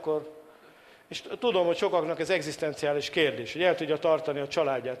lesz, akkor... És tudom, hogy sokaknak ez egzisztenciális kérdés, hogy el tudja tartani a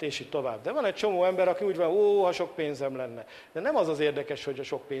családját, és így tovább. De van egy csomó ember, aki úgy van, ha sok pénzem lenne. De nem az az érdekes, hogy a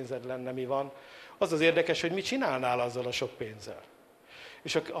sok pénzed lenne, mi van. Az az érdekes, hogy mit csinálnál azzal a sok pénzzel.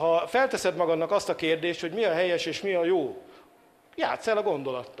 És ha felteszed magadnak azt a kérdést, hogy mi a helyes és mi a jó, játsz el a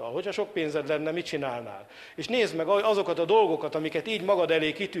gondolattal, hogyha sok pénzed lenne, mit csinálnál. És nézd meg azokat a dolgokat, amiket így magad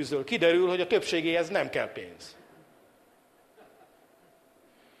elé kitűzöl, kiderül, hogy a többségéhez nem kell pénz.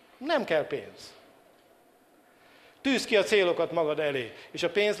 Nem kell pénz. Tűzd ki a célokat magad elé, és a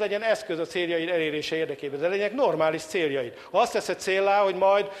pénz legyen eszköz a céljaid elérése érdekében. De legyenek normális céljaid. Ha azt teszed céllá, hogy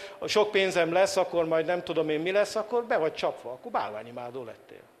majd sok pénzem lesz, akkor majd nem tudom én mi lesz, akkor be vagy csapva, akkor bálványimádó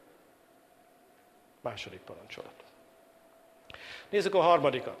lettél. Második parancsolat. Nézzük a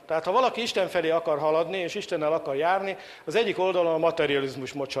harmadikat. Tehát ha valaki Isten felé akar haladni, és Istennel akar járni, az egyik oldalon a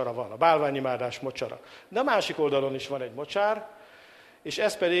materializmus mocsara van, a bálványimádás mocsara. De a másik oldalon is van egy mocsár, és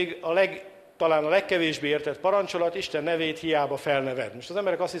ez pedig talán a legkevésbé értett parancsolat, Isten nevét hiába felneved. Most az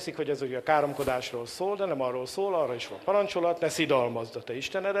emberek azt hiszik, hogy ez ugye a káromkodásról szól, de nem arról szól, arra is van parancsolat, ne szidalmazd a te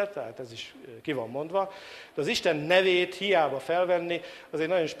Istenedet, tehát ez is ki van mondva. De az Isten nevét hiába felvenni, az egy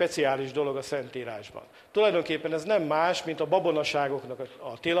nagyon speciális dolog a Szentírásban. Tulajdonképpen ez nem más, mint a babonaságoknak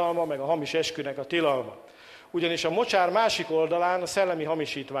a tilalma, meg a hamis eskünek a tilalma. Ugyanis a mocsár másik oldalán a szellemi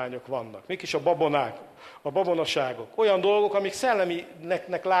hamisítványok vannak. Mik is a babonák, a babonaságok? Olyan dolgok, amik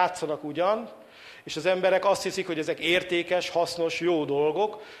szelleminek látszanak ugyan, és az emberek azt hiszik, hogy ezek értékes, hasznos, jó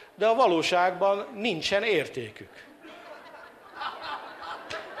dolgok, de a valóságban nincsen értékük.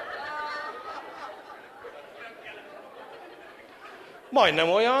 Majdnem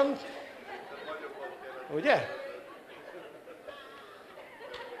olyan, ugye?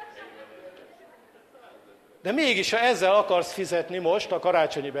 De mégis, ha ezzel akarsz fizetni most a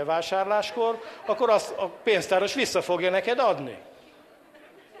karácsonyi bevásárláskor, akkor azt a pénztáros vissza fogja neked adni.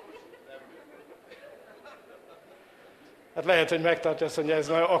 Hát lehet, hogy megtartja, azt mondja, ez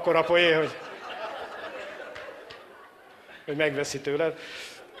akkora poén, hogy megveszi tőled.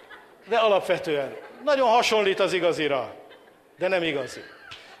 De alapvetően nagyon hasonlít az igazira, de nem igazi.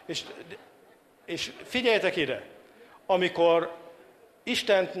 És figyeljetek ide, amikor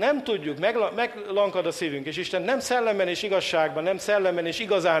Istent nem tudjuk, meglankad a szívünk, és Istent nem szellemben és igazságban, nem szellemben és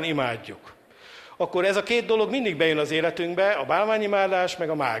igazán imádjuk, akkor ez a két dolog mindig bejön az életünkbe, a bálványimádás meg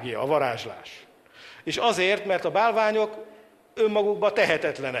a mágia, a varázslás. És azért, mert a bálványok önmagukban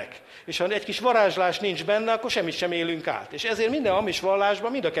tehetetlenek. És ha egy kis varázslás nincs benne, akkor semmit sem élünk át. És ezért minden hamis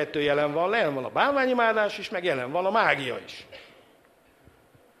vallásban mind a kettő jelen van a bálványimádás is, meg jelen van a mágia is.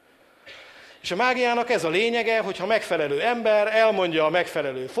 És a mágiának ez a lényege, hogy ha megfelelő ember elmondja a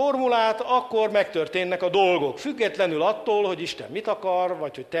megfelelő formulát, akkor megtörténnek a dolgok. Függetlenül attól, hogy Isten mit akar,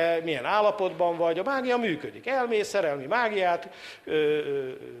 vagy hogy te milyen állapotban vagy, a mágia működik. Elmész szerelmi mágiát,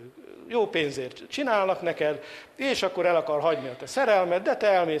 jó pénzért csinálnak neked, és akkor el akar hagyni a te szerelmed, de te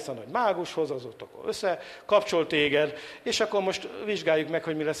elmész a nagy mágushoz, az ott akkor összekapcsol téged, és akkor most vizsgáljuk meg,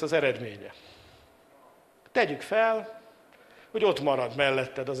 hogy mi lesz az eredménye. Tegyük fel, hogy ott marad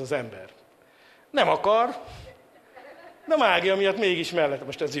melletted az az ember. Nem akar, de mágia miatt mégis mellette.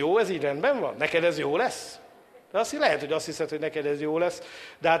 Most ez jó, ez így rendben van? Neked ez jó lesz? De lehet, hogy azt hiszed, hogy neked ez jó lesz,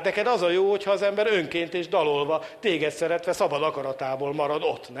 de hát neked az a jó, hogyha az ember önként és dalolva, téged szeretve, szabad akaratából marad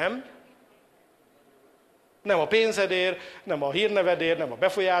ott, nem? Nem a pénzedért, nem a hírnevedért, nem a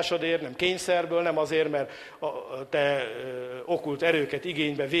befolyásodért, nem kényszerből, nem azért, mert te okkult erőket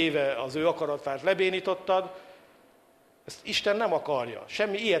igénybe véve az ő akaratát lebénítottad. Ezt Isten nem akarja.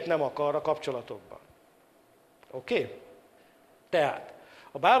 Semmi ilyet nem akar a kapcsolatokban. Oké? Tehát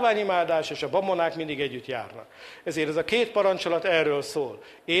a bálványimádás és a babonák mindig együtt járnak. Ezért ez a két parancsolat erről szól.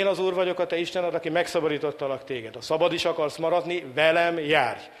 Én az Úr vagyok, a te Istened, aki megszabadítottalak téged. Ha szabad is akarsz maradni, velem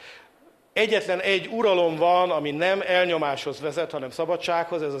járj. Egyetlen egy uralom van, ami nem elnyomáshoz vezet, hanem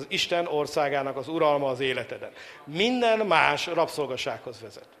szabadsághoz, ez az Isten országának az uralma az életeden. Minden más rabszolgasághoz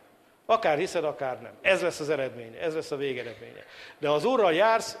vezet. Akár hiszed, akár nem. Ez lesz az eredménye, ez lesz a végeredménye. De ha az Úrral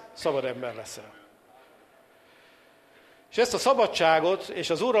jársz, szabad ember leszel. És ezt a szabadságot és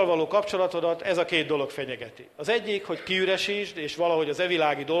az Úrral való kapcsolatodat ez a két dolog fenyegeti. Az egyik, hogy kiüresítsd, és valahogy az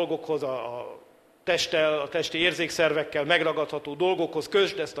evilági dolgokhoz, a testtel, a testi érzékszervekkel megragadható dolgokhoz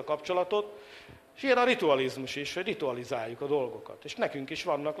kösd ezt a kapcsolatot, és ilyen a ritualizmus is, hogy ritualizáljuk a dolgokat. És nekünk is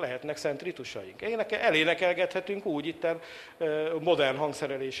lehetnek szent ritusaink. Elénekelgethetünk úgy itten modern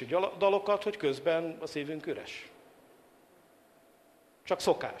hangszerelésű dalokat, hogy közben a szívünk üres. Csak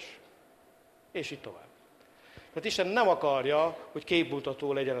szokás. És így tovább. Tehát Isten nem akarja, hogy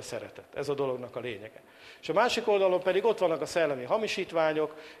képmutató legyen a szeretet. Ez a dolognak a lényege. És a másik oldalon pedig ott vannak a szellemi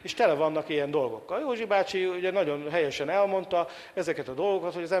hamisítványok, és tele vannak ilyen dolgokkal. Józsi bácsi ugye nagyon helyesen elmondta ezeket a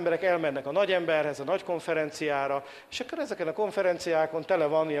dolgokat, hogy az emberek elmennek a nagy emberhez, a nagy konferenciára, és akkor ezeken a konferenciákon tele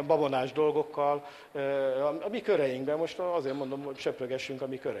van ilyen babonás dolgokkal a mi köreinkben. Most azért mondom, hogy söprögessünk a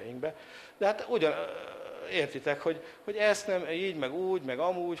mi köreinkbe. De hát értitek, hogy ezt nem így, meg úgy, meg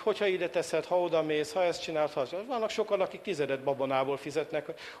amúgy, hogyha ide teszed, ha oda mész, ha ezt csinálod, ha vannak sokan, akik 10 babonából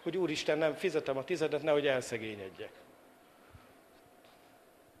fizetnek, hogy Úristen, nem fizetem a 10, nehogy elszegényedjek.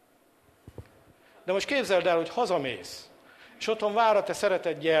 De most képzeld el, hogy hazamész, és otthon vár a te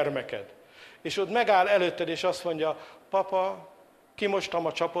szeretett gyermeked, és ott megáll előtted, és azt mondja, papa, kimostam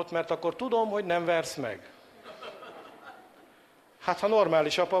a csapot, mert akkor tudom, hogy nem versz meg. Hát, ha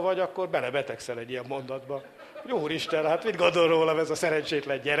normális apa vagy, akkor belebetegszel egy ilyen mondatba. Úristen, hát mit gondol rólam ez a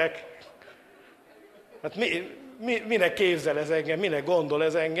szerencsétlen gyerek? Hát minek képzel ez engem, minek gondol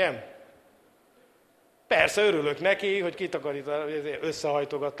ez engem? Persze örülök neki, hogy kitakarította,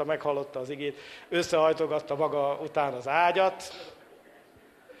 összehajtogatta, meghallotta az igét, összehajtogatta maga után az ágyat.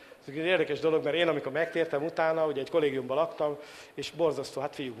 Ez egy érdekes dolog, mert én amikor megtértem utána, ugye egy kollégiumban laktam, és borzasztó,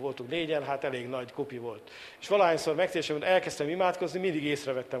 hát fiúk voltunk 4-en, hát elég nagy kupi volt. És valahányszor megtértem, elkezdtem imádkozni, mindig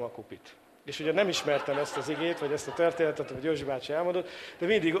észrevettem a kupit. És ugye nem ismertem ezt az igét, vagy ezt a történetet, amit Józsi bácsi elmondott, de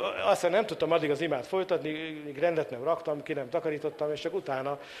mindig aztán nem tudtam addig az imát folytatni, még rendet nem raktam, ki nem takarítottam, és csak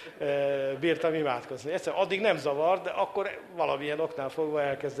utána bírtam imádkozni. Egyszerűen addig nem zavart, de akkor valamilyen oknál fogva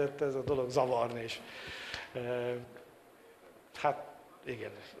elkezdett ez a dolog zavarni is. Hát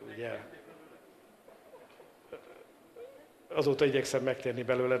igen, ugye. Azóta igyekszem megtérni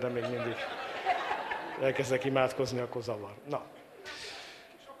belőle, de még mindig elkezdek imádkozni, akkor zavar. Na.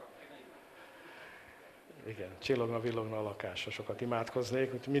 Igen, csillogna, villogna a lakás, ha sokat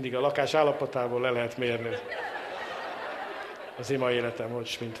imádkoznék, úgyhogy mindig a lakás állapotából le lehet mérni az ima életem,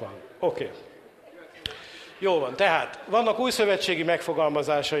 hogy mint van. Oké. Jó van, tehát vannak újszövetségi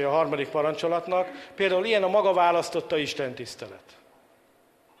megfogalmazásai a harmadik parancsolatnak, például ilyen a maga választotta Isten tisztelet.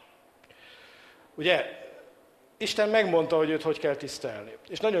 Ugye, Isten megmondta, hogy őt hogy kell tisztelni.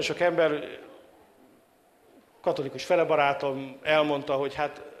 És nagyon sok ember, katolikus felebarátom elmondta, hogy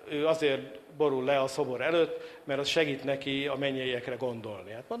hát ő azért borul le a szobor előtt, mert az segít neki a mennyeiekre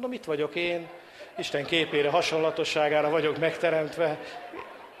gondolni. Hát mondom, itt vagyok én, Isten képére, hasonlatosságára vagyok megteremtve,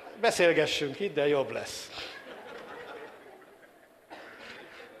 beszélgessünk itt, de jobb lesz.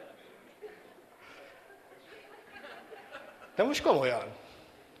 De most komolyan.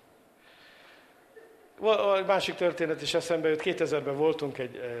 A másik történet is eszembe jött, 2000-ben voltunk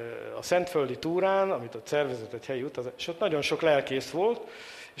a Szentföldi túrán, amit ott szervezett egy helyi utazás, és ott nagyon sok lelkész volt,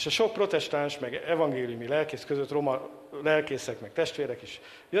 és a sok protestáns, meg evangéliumi lelkész között roma lelkészek, meg testvérek is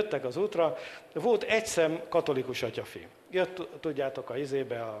jöttek az útra, de volt egy szem katolikus atyafi. Jött, tudjátok,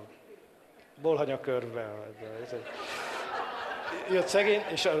 a bolhanyakörbe, jött szegény,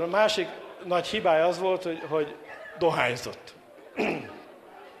 és a másik nagy hibája az volt, hogy dohányzott.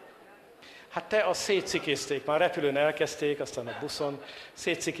 Hát azt szétcikézték, már repülőn elkezdték, aztán a buszon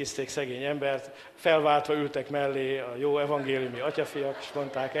szétcikézték szegény embert, felváltva ültek mellé a jó evangéliumi atyafiak, és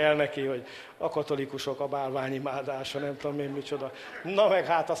mondták el neki, hogy a katolikusok, a bálványimádása, nem tudom én micsoda. Na meg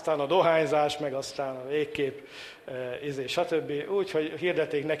hát aztán a dohányzás, meg aztán a végkép, stb. Úgyhogy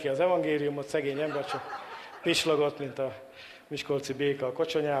hirdették neki az evangéliumot, szegény ember csak pislogott, mint a miskolci béka a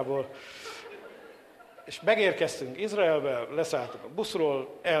kocsonyából. És megérkeztünk Izraelbe, leszálltunk a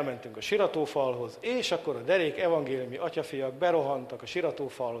buszról, elmentünk a siratófalhoz, és akkor a derék evangéliumi atyafiak berohantak a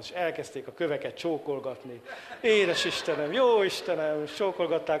siratófalhoz, és elkezdték a köveket csókolgatni. Édes Istenem, jó Istenem,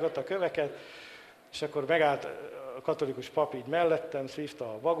 csókolgatták ott a köveket, és akkor megállt a katolikus pap így mellettem, szívta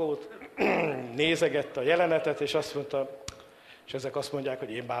a vagót, nézegette a jelenetet, és azt mondta, és ezek azt mondják,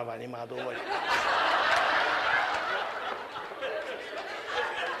 hogy én bálványimádó vagyok.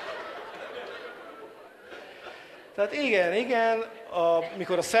 Tehát igen,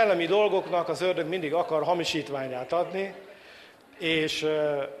 mikor a szellemi dolgoknak az ördög mindig akar hamisítványát adni, és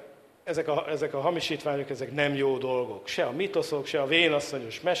ezek a hamisítványok, ezek nem jó dolgok. Se a mitoszok, se a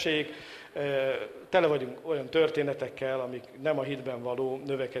vénasszonyos mesék, tele vagyunk olyan történetekkel, amik nem a hitben való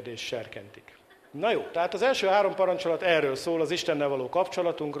növekedés serkentik. Na jó, tehát az első 3 parancsolat erről szól, az Istennel való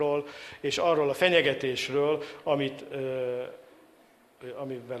kapcsolatunkról, és arról a fenyegetésről,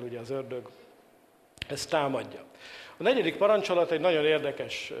 amivel ugye az ördög ezt támadja. A 4. parancsolat egy nagyon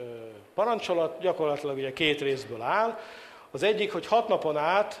érdekes parancsolat, gyakorlatilag ugye 2 részből áll. Az egyik, hogy 6 napon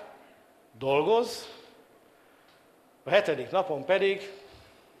át dolgozz, a 7. napon pedig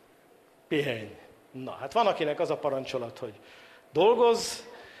pihenj. Na, hát van akinek az a parancsolat, hogy dolgozz,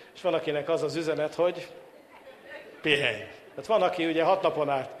 és van akinek az az üzenet, hogy pihenj. Hát van, aki ugye 6 napon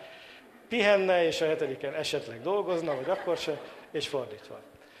át pihenne, és a 7-en esetleg dolgozna, vagy akkor se, és fordítva.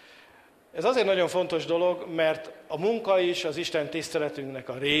 Ez azért nagyon fontos dolog, mert a munka is az Isten tiszteletünknek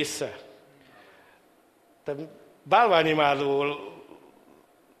a része. Te bálványimádó,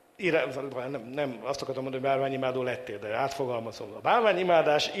 nem azt akartam mondani, hogy bálványimádó lettél, de átfogalmazom. A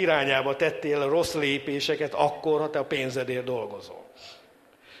bálványimádás irányába tettél rossz lépéseket akkor, ha te a pénzedért dolgozol.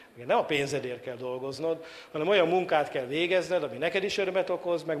 Nem a pénzedért kell dolgoznod, hanem olyan munkát kell végezned, ami neked is örömet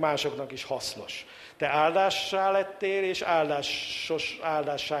okoz, meg másoknak is hasznos. Te áldássá lettél, és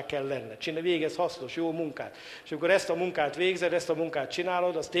áldássá kell lenned. Végezz hasznos, jó munkát. És amikor ezt a munkát végzed, ezt a munkát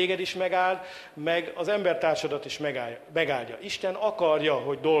csinálod, az téged is megáld, meg az embertársadat is megáldja. Isten akarja,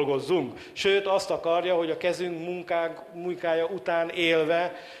 hogy dolgozzunk. Sőt, azt akarja, hogy a kezünk munkája után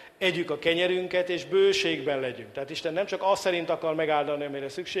élve együk a kenyerünket, és bőségben legyünk. Tehát Isten nem csak azt szerint akar megáldani, amire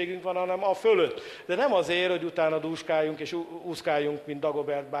szükségünk van, hanem a fölött. De nem azért, hogy utána dúskáljunk és úszkáljunk, mint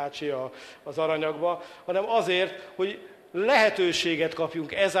Dagobert bácsi az aranyagba, hanem azért, hogy lehetőséget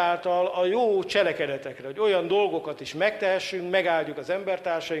kapjunk ezáltal a jó cselekedetekre, hogy olyan dolgokat is megtehessünk, megáldjuk az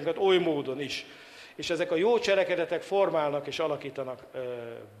embertársainkat oly módon is. És ezek a jó cselekedetek formálnak és alakítanak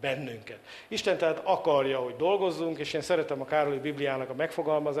bennünket. Isten tehát akarja, hogy dolgozzunk, és én szeretem a Károlyi Bibliának a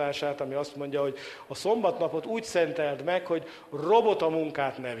megfogalmazását, ami azt mondja, hogy a szombatnapot úgy szenteld meg, hogy robota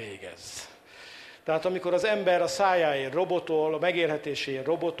munkát ne végezz. Tehát amikor az ember a szájáért robotol, a megélhetéséért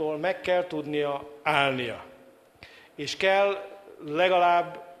robotol, meg kell tudnia állnia. És kell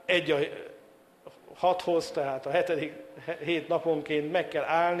legalább 6-hoz, tehát a 7 naponként meg kell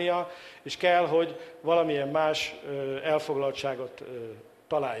állnia, és kell, hogy valamilyen más elfoglaltságot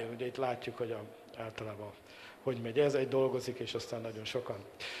találjon. Ugye itt látjuk, hogy általában hogy megy ez, egy dolgozik, és aztán nagyon sokan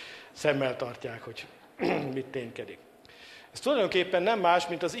szemmel tartják, hogy mit ténykedik. Ez tulajdonképpen nem más,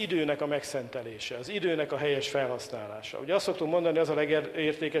 mint az időnek a megszentelése, az időnek a helyes felhasználása. Ugye azt szoktunk mondani, az a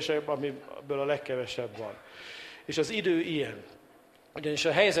legértékesebb, amiből a legkevesebb van. És az idő ilyen. Ugyanis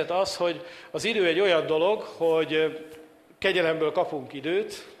a helyzet az, hogy az idő egy olyan dolog, hogy kegyelemből kapunk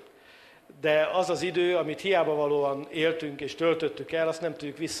időt, de az az idő, amit hiába valóan éltünk és töltöttük el, azt nem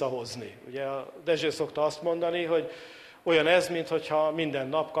tudjuk visszahozni. Ugye a Dezső szokta azt mondani, hogy Olyan ez, mintha minden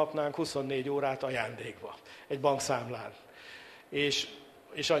nap kapnánk 24 órát ajándékba egy bankszámlán.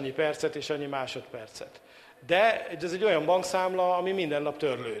 És annyi percet, és annyi másodpercet. De ez egy olyan bankszámla, ami minden nap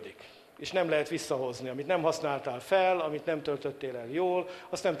törlődik. És nem lehet visszahozni. Amit nem használtál fel, amit nem töltöttél el jól,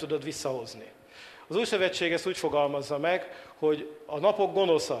 azt nem tudod visszahozni. Az Új Szövetség ezt úgy fogalmazza meg, hogy a napok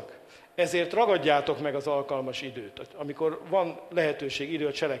gonoszak, ezért ragadjátok meg az alkalmas időt, amikor van lehetőség, idő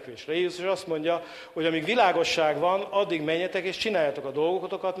a cselekvésre. Jézus azt mondja, hogy amíg világosság van, addig menjetek és csináljátok a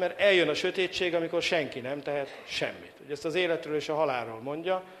dolgotokat, mert eljön a sötétség, amikor senki nem tehet semmit. Ugye ezt az életről és a halálról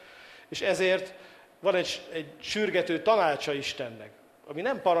mondja, és ezért van egy sürgető tanácsa Istennek, ami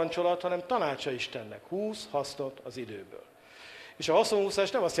nem parancsolat, hanem tanácsa Istennek. Húz hasznot az időből. És a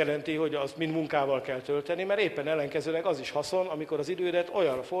haszonhúzás nem azt jelenti, hogy azt mind munkával kell tölteni, mert éppen ellenkezőleg az is haszon, amikor az idődet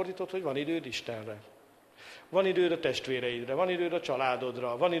olyanra fordítod, hogy van időd Istenre. Van időd a testvéreidre, van időd a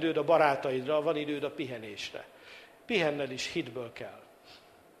családodra, van időd a barátaidra, van időd a pihenésre. Pihenned is hitből kell.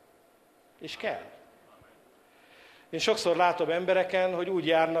 És kell. Én sokszor látom embereken, hogy úgy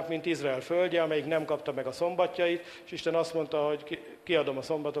járnak, mint Izrael földje, amelyik nem kapta meg a szombatjait, és Isten azt mondta, hogy kiadom a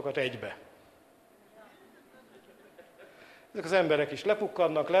szombatokat egybe. Ezek az emberek is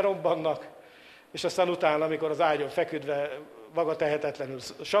lepukkadnak, lerobbannak, és aztán utána, amikor az ágyon feküdve maga tehetetlenül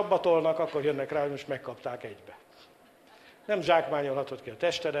sabbatolnak, akkor jönnek rá, hogy most megkapták egybe. Nem zsákmányolhatod ki a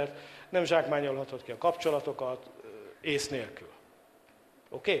testedet, nem zsákmányolhatod ki a kapcsolatokat ész nélkül.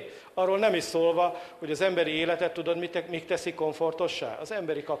 Oké? Arról nem is szólva, hogy az emberi életet tudod, mik teszik komfortossá? Az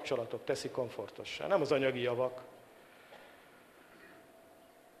emberi kapcsolatok teszik komfortossá, nem az anyagi javak.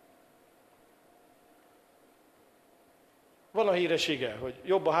 Van a híres ige, hogy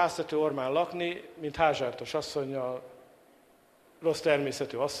jobb a háztető ormán lakni, mint házsártos asszonnyal, rossz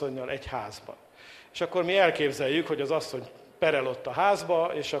természetű asszonnyal egy házban. És akkor mi elképzeljük, hogy az asszony perel ott a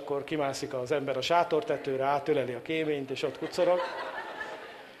házba, és akkor kimászik az ember a sátortetőre, átöleli a kéményt, és ott kucorog.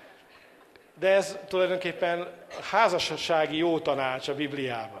 De ez tulajdonképpen házassági jó tanács a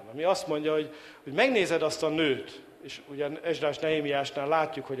Bibliában, ami azt mondja, hogy megnézed azt a nőt, és ugyan Esdrás Nehémiásnál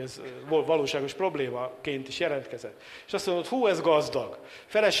látjuk, hogy ez valóságos problémaként is jelentkezett. És azt mondod, hú, ez gazdag,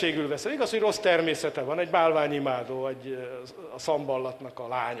 feleségül veszem. Igaz, hogy rossz természete van, egy bálványimádó, a szamballatnak a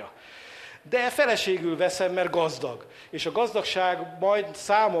lánya. De feleségül veszem, mert gazdag. És a gazdagság majd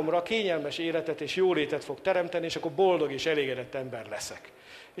számomra kényelmes életet és jólétet fog teremteni, és akkor boldog és elégedett ember leszek.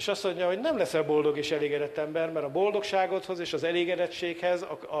 És azt mondja, hogy nem leszel boldog és elégedett ember, mert a boldogságodhoz és az elégedettséghez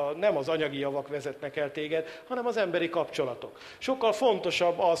nem az anyagi javak vezetnek el téged, hanem az emberi kapcsolatok. Sokkal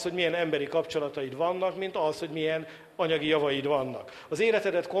fontosabb az, hogy milyen emberi kapcsolataid vannak, mint az, hogy milyen anyagi javaid vannak. Az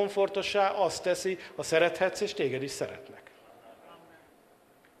életedet komfortossá azt teszi, ha szerethetsz, és téged is szeretnek.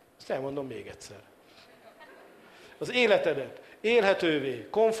 Ezt elmondom még egyszer. Az életedet élhetővé,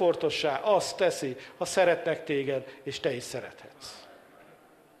 komfortossá azt teszi, ha szeretnek téged, és te is szerethetsz.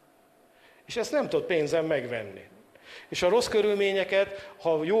 És ezt nem tudod pénzen megvenni. És a rossz körülményeket,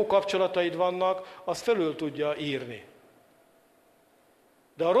 ha jó kapcsolataid vannak, azt fölül tudja írni.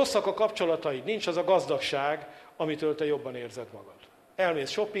 De ha rosszak a kapcsolataid, nincs az a gazdagság, amitől te jobban érzed magad.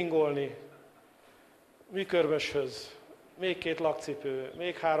 Elmész shoppingolni, műkörmöshöz, még 2 lakcipő,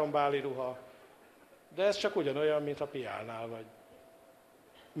 még 3 báli ruha, de ez csak ugyanolyan, mint a piálnál, vagy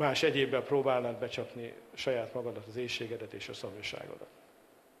más egyébben próbálnád becsapni saját magadat, az éhségedet és a szomjúságodat.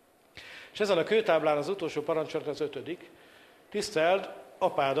 És ezen a kőtáblán az utolsó parancsolat az 5. Tiszteld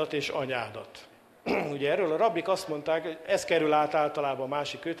apádat és anyádat. Ugye erről a rabbik azt mondták, hogy ez kerül át általában a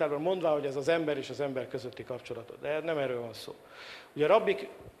másik kőtáblán, mondván, hogy ez az ember és az ember közötti kapcsolatot. De nem erről van szó. Ugye a rabbik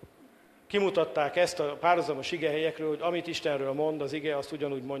kimutatták ezt a párhuzamos igehelyekről, hogy amit Istenről mond az ige, azt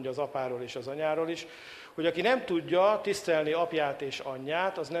ugyanúgy mondja az apáról és az anyáról is, hogy aki nem tudja tisztelni apját és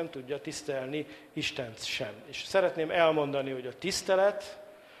anyját, az nem tudja tisztelni Istent sem. És szeretném elmondani, hogy a tisztelet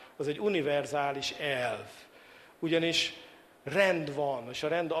az egy univerzális elv. Ugyanis rend van, és a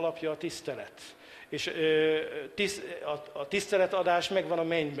rend alapja a tisztelet. És a tiszteletadás megvan a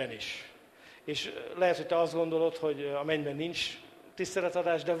mennyben is. És lehet, hogy te azt gondolod, hogy a mennyben nincs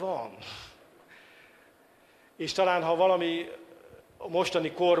tiszteletadás, de van. És talán, ha valami a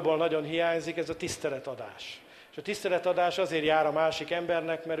mostani korból nagyon hiányzik, ez a tiszteletadás. És a tiszteletadás azért jár a másik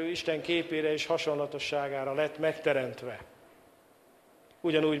embernek, mert ő Isten képére és hasonlatosságára lett megteremtve.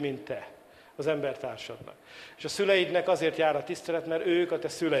 Ugyanúgy, mint te, az embertársadnak. És a szüleidnek azért jár a tisztelet, mert ők a te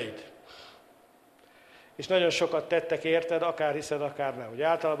szüleid. és nagyon sokat tettek érted, akár hiszed, akár nem. Ugye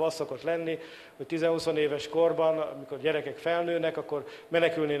általában az szokott lenni, hogy 10-20 éves korban, amikor gyerekek felnőnek, akkor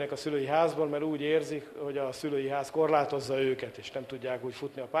menekülnének a szülői házból, mert úgy érzik, hogy a szülői ház korlátozza őket, és nem tudják úgy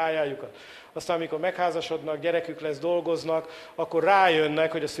futni a pályájukat. Aztán, amikor megházasodnak, gyerekük lesz, dolgoznak, akkor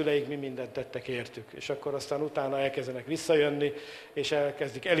rájönnek, hogy a szüleik mi mindent tettek értük. És akkor aztán utána elkezdenek visszajönni, és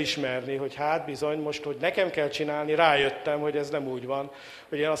elkezdik elismerni, hogy hát bizony, most, hogy nekem kell csinálni, rájöttem, hogy ez nem úgy van.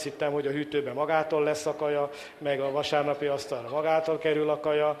 Hogy én azt hittem, hogy a hűtőben magától lesz a kaja, meg a vasárnapi asztalra magától kerül a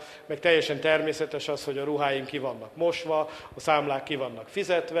kaja, meg teljesen természetes az, hogy a ruháim ki vannak mosva, a számlák ki vannak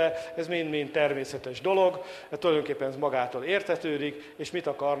fizetve, ez mind-mind természetes dolog, de tulajdonképpen ez magától értetődik, és mit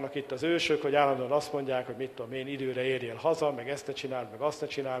akarnak itt az ősök, hogy állandóan azt mondják, hogy mit tudom én, időre érjél haza, meg ezt ne csináld, meg azt ne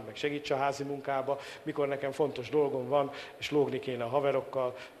csináld, meg segíts a házi munkába, mikor nekem fontos dolgom van, és lógni kéne a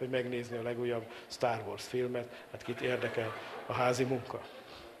haverokkal, vagy megnézni a legújabb Star Wars filmet, hát kit érdekel a házi munka.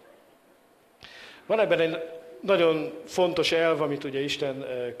 Van ebben egy nagyon fontos elv, amit ugye Isten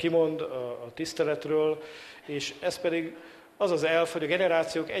kimond a tiszteletről, és ez pedig az az elv, hogy a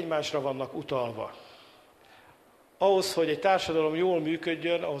generációk egymásra vannak utalva. Ahhoz, hogy egy társadalom jól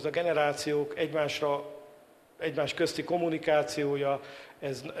működjön, ahhoz a generációk egymás közti kommunikációja,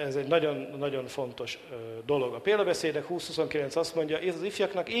 ez egy nagyon fontos dolog. A példabeszédek 20-29 azt mondja, hogy az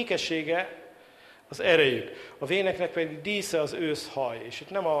ifjaknak ékessége az erejük, a véneknek pedig dísze az őszhaj. És itt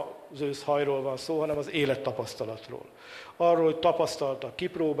nem az őszhajról van szó, hanem az élettapasztalatról. Arról, hogy tapasztaltak,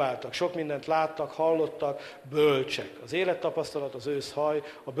 kipróbáltak, sok mindent láttak, hallottak, bölcsek. Az élettapasztalat, az őszhaj,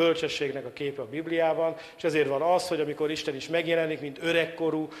 a bölcsességnek a képe a Bibliában, és ezért van az, hogy amikor Isten is megjelenik, mint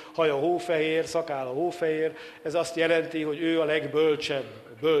öregkorú, haja hófehér, szakálla hófehér, ez azt jelenti, hogy ő a legbölcsebb,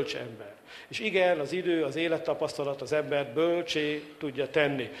 bölcs ember. És igen, az idő, az élettapasztalat az embert bölcsé tudja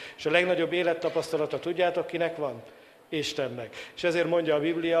tenni. És a legnagyobb élettapasztalata tudjátok, kinek van? Istennek. És ezért mondja a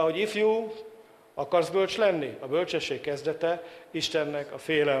Biblia, hogy ifjú, akarsz bölcs lenni? A bölcsesség kezdete Istennek a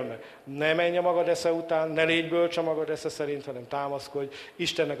félelme. Ne menj a magad esze után, ne légy bölcs a magad esze szerint, hanem támaszkodj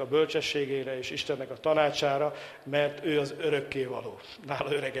Istennek a bölcsességére és Istennek a tanácsára, mert ő az örökkévaló.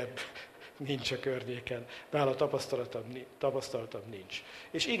 Nála öregebb nincs a környéken, nála tapasztalatabb nincs.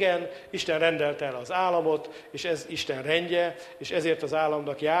 És igen, Isten rendelte el az államot, és ez Isten rendje, és ezért az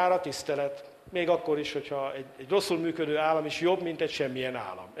államnak jár a tisztelet, még akkor is, hogyha egy rosszul működő állam is jobb, mint egy semmilyen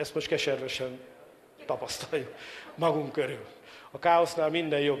állam. Ezt most keservesen tapasztaljuk magunk körül. A káosznál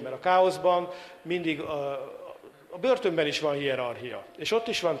minden jobb, mert a káoszban mindig a börtönben is van hierarchia, és ott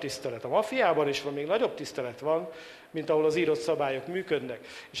is van tisztelet. A maffiában is van, még nagyobb tisztelet van, mint ahol az írott szabályok működnek.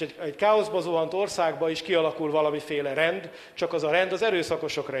 És egy káoszba zuhant országban is kialakul valamiféle rend, csak az a rend az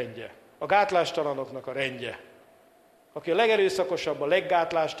erőszakosok rendje, a gátlástalanoknak a rendje. Aki a legerőszakosabb, a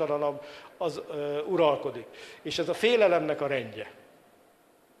leggátlástalanabb, az uralkodik. És ez a félelemnek a rendje.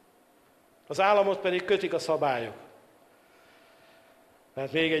 Az államot pedig kötik a szabályok.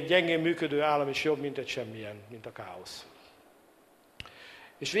 Mert még egy gyengén működő állam is jobb, mint egy semmilyen, mint a káosz.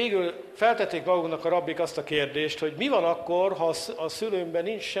 És végül feltették maguknak a rabbik azt a kérdést, hogy mi van akkor, ha a szülőmben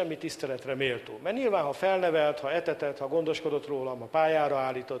nincs semmi tiszteletre méltó. Mert nyilván, ha felnevelt, ha etetett, ha gondoskodott rólam, ha pályára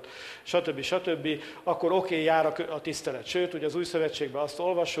állított, stb., akkor oké, jár a tisztelet. Sőt, ugye az Új Szövetségben azt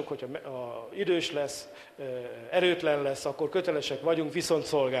olvassuk, hogy ha idős lesz, erőtlen lesz, akkor kötelesek vagyunk viszont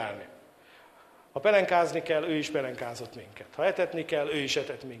szolgálni. Ha pelenkázni kell, ő is pelenkázott minket. Ha etetni kell, ő is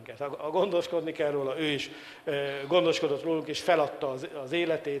etett minket. Ha gondoskodni kell róla, ő is gondoskodott rólunk, és feladta az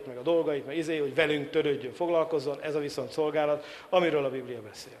életét, meg a dolgait, meg hogy velünk törődjön, foglalkozzon. Ez a viszont szolgálat, amiről a Biblia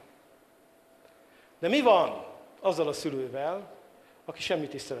beszél. De mi van azzal a szülővel, aki semmi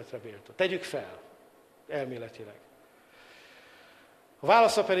tiszteletre méltó? Tegyük fel, elméletileg. A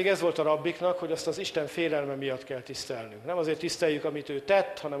válasza pedig ez volt a rabbiknak, hogy azt az Isten félelme miatt kell tisztelnünk. Nem azért tiszteljük, amit ő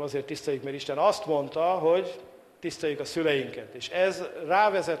tett, hanem azért tiszteljük, mert Isten azt mondta, hogy tiszteljük a szüleinket. És ez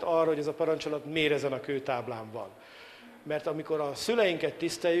rávezet arra, hogy ez a parancsolat miért ezen a kőtáblán van. Mert amikor a szüleinket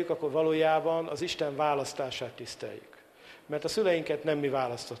tiszteljük, akkor valójában az Isten választását tiszteljük. Mert a szüleinket nem mi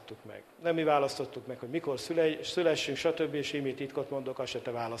választottuk meg. Nem mi választottuk meg, hogy mikor szülessünk, stb. És én titkot mondok, azt se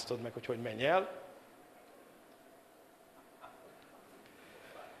te választod meg, hogy menj el.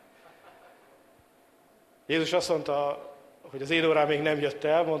 Jézus azt mondta, hogy az én órám még nem jött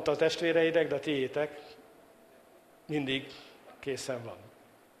el, mondta a testvéreidek, de a tiétek mindig készen van.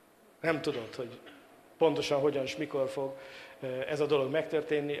 Nem tudod, hogy pontosan hogyan és mikor fog ez a dolog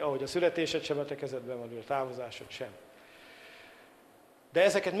megtörténni, ahogy a születésed sem a te kezedben van, a távozásod sem. De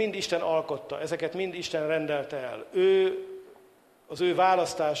ezeket mind Isten alkotta, ezeket mind Isten rendelte el. Az ő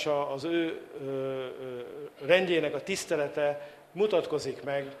választása, az ő rendjének a tisztelete mutatkozik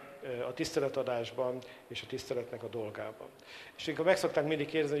meg a tiszteletadásban és a tiszteletnek a dolgában. És amikor meg szokták mindig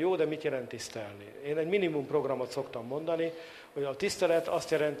kérdezni, jó, de mit jelent tisztelni? Én egy minimum programot szoktam mondani, hogy a tisztelet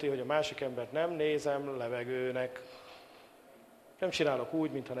azt jelenti, hogy a másik embert nem nézem levegőnek, nem csinálok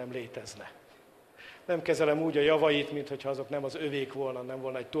úgy, mintha nem létezne. Nem kezelem úgy a javait, mintha azok nem az övék volna, nem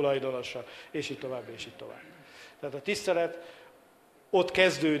volna egy tulajdonosa, és így tovább, és így tovább. Tehát a tisztelet, ott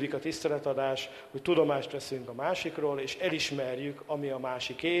kezdődik a tiszteletadás, hogy tudomást veszünk a másikról, és elismerjük, ami a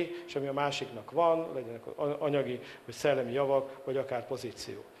másiké, és ami a másiknak van, legyenek anyagi, vagy szellemi javak, vagy akár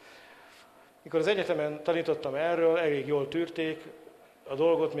pozíció. Mikor az egyetemen tanítottam erről, elég jól tűrték a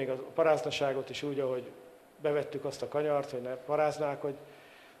dolgot, még a paráznaságot is úgy, ahogy bevettük azt a kanyart, hogy ne paráználkodj,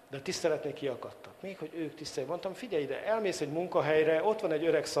 de a tiszteletnél kiakadtak. Még hogy ők tisztelik. Mondtam, figyelj ide, elmész egy munkahelyre, ott van egy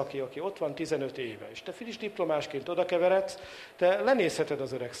öreg szaki, aki ott van 15 éve, és te friss diplomásként oda keveredsz, te lenézheted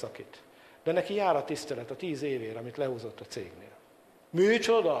az öreg szakit. De neki jár a tisztelet a 10 évére, amit lehúzott a cégnél.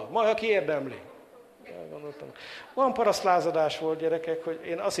 Műcsoda? Majd, aki érdemli. Gondoltam. Olyan parasztlázadás volt, gyerekek, hogy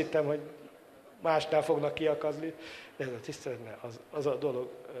én azt hittem, hogy másnál fognak kiakadni, de ez a tiszteletnél az a dolog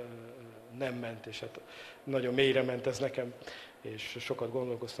nem ment, és hát nagyon mélyre ment ez nekem, és sokat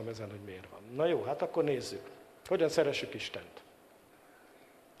gondolkoztam ezen, hogy miért van. Na jó, hát akkor nézzük. Hogyan szeressük Istent?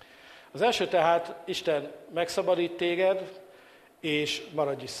 Az első tehát, Isten megszabadít téged, és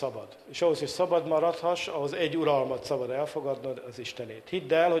maradj is szabad. És ahhoz, hogy szabad maradhass, ahhoz egy uralmat szabad elfogadnod, az Istenét.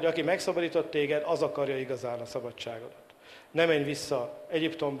 Hidd el, hogy aki megszabadított téged, az akarja igazán a szabadságodat. Ne menj vissza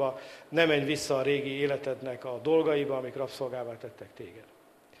Egyiptomba, ne menj vissza a régi életednek a dolgaiba, amik rabszolgává tettek téged.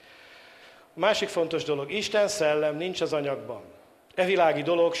 A másik fontos dolog, Isten szellem nincs az anyagban. E világi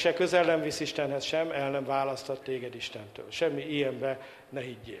dolog se közel nem visz Istenhez, sem el nem választat téged Istentől. Semmi ilyenbe ne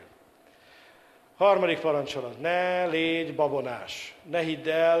higgyél. Harmadik parancsolat, ne légy babonás. Ne hidd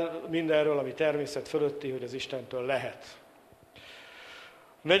el mindenről, ami természet fölötti, hogy az Istentől lehet.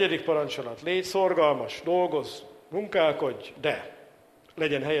 Negyedik parancsolat, légy szorgalmas, dolgozz, munkálkodj, de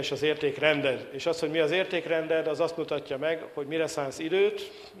legyen helyes az értékrended. És az, hogy mi az értékrended, az azt mutatja meg, hogy mire szánsz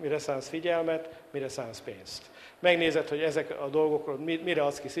időt, mire szánsz figyelmet, mire szánsz pénzt. Megnézed, hogy ezek a dolgokról mire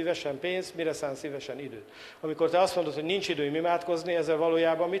adsz ki szívesen pénzt, mire szánsz szívesen időt. Amikor te azt mondod, hogy nincs időm imádkozni, ezzel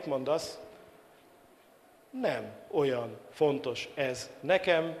valójában mit mondasz? Nem olyan fontos ez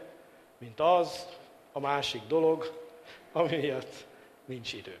nekem, mint az a másik dolog, ami miatt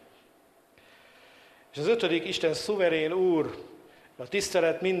nincs idő. És az ötödik, Isten szuverén Úr, a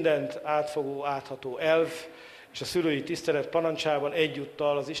tisztelet mindent átfogó, átható elv, és a szülői tisztelet parancsában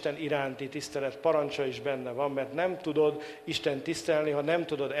egyúttal az Isten iránti tisztelet parancsa is benne van, mert nem tudod Isten tisztelni, ha nem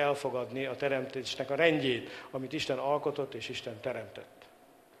tudod elfogadni a teremtésnek a rendjét, amit Isten alkotott és Isten teremtett.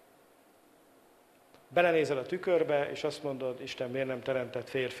 Belenézel a tükörbe, és azt mondod, Isten miért nem teremtett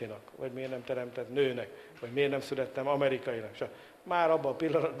férfinak, vagy miért nem teremtett nőnek, vagy miért nem születtem amerikainak. És már abban a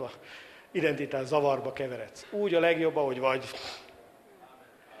pillanatban identitás zavarba keveredsz. Úgy a legjobb, ahogy vagy.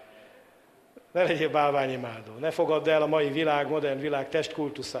 Ne legyél bálványimádó, ne fogadd el a mai világ, modern világ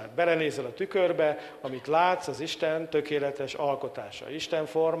testkultuszát. Belenézel a tükörbe, amit látsz, az Isten tökéletes alkotása. Isten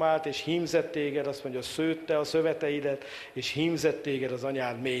formált és hímzett téged, azt mondja, szőtte a szöveteidet, és hímzett téged az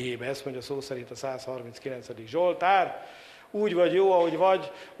anyád méhébe. Ezt mondja szó szerint a 139. Zsoltár. Úgy vagy jó, ahogy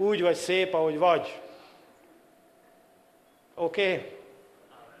vagy, úgy vagy szép, ahogy vagy. Oké? Okay?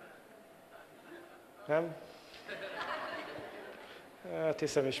 Nem? Hát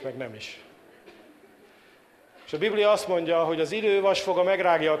hiszem is, meg nem is. És a Biblia azt mondja, hogy az idő vasfoga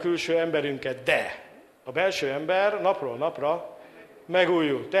megrágja a külső emberünket, de a belső ember napról napra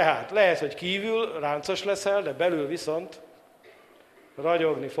megújul. Tehát lehet, hogy kívül ráncos leszel, de belül viszont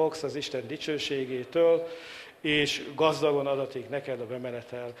ragyogni fogsz az Isten dicsőségétől, és gazdagon adatik neked a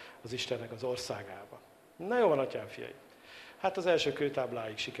bemenetel az Istennek az országába. Na jó van, atyám, fiai. Hát az első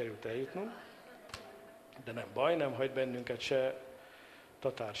kőtábláig sikerült eljutnunk, de nem baj, nem hagy bennünket se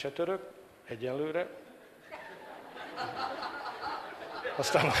tatár, se török, egyenlőre.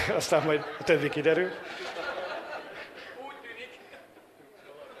 Aztán majd a többi kiderül.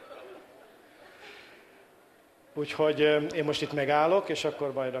 Úgyhogy én most itt megállok, és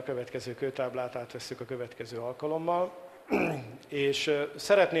akkor majd a következő kőtáblát átvesszük a következő alkalommal. És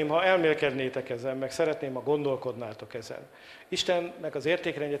szeretném, ha elmélkednétek ezen, meg szeretném, ha gondolkodnátok ezen. Istennek az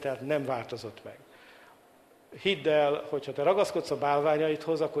értékrendje tehát nem változott meg. Hidd el, hogyha te ragaszkodsz a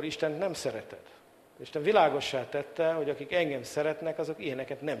bálványaidhoz, akkor Istent nem szereted. Isten világossá tette, hogy akik engem szeretnek, azok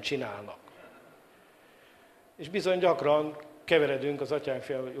ilyeneket nem csinálnak. És bizony gyakran keveredünk, az atyánk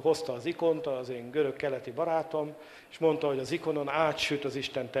fia hozta az ikont, az én görög-keleti barátom, és mondta, hogy az ikonon átsüt az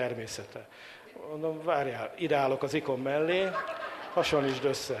Isten természete. Mondom, várjál, ide állok az ikon mellé, hasonlítsd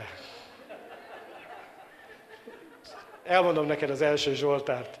össze. elmondom neked az első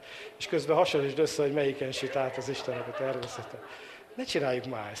Zsoltárt, és közben hasonlítsd össze, hogy melyiken süt át az Istennek a természete. Ne csináljuk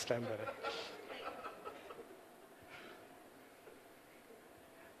már ezt, emberek.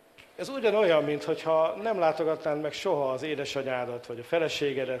 Ez ugyanolyan, mintha nem látogatnád meg soha az édesanyádat, vagy a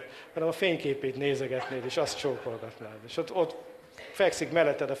feleségedet, hanem a fényképét nézegetnéd, és azt csókolgatnád. És ott fekszik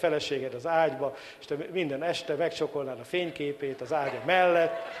melletted a feleséged az ágyba, és te minden este megcsokolnád a fényképét az ágya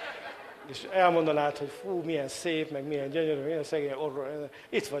mellett, és elmondanád, hogy fú, milyen szép, meg milyen gyönyörű, milyen szegény,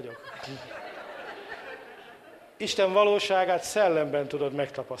 itt vagyok. Isten valóságát szellemben tudod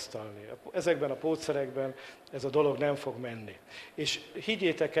megtapasztalni. Ezekben a pótszerekben ez a dolog nem fog menni. És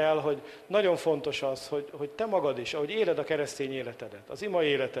higgyétek el, hogy nagyon fontos az, hogy te magad is, ahogy éled a keresztény életedet, az ima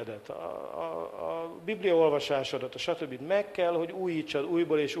életedet, a Biblia olvasásodat, stb. Meg kell, hogy újítsad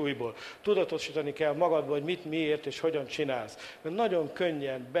újból és újból. Tudatosítani kell magadban, hogy mit, miért és hogyan csinálsz. Mert nagyon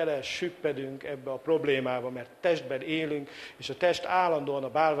könnyen bele süppedünk ebbe a problémába, mert testben élünk, és a test állandóan a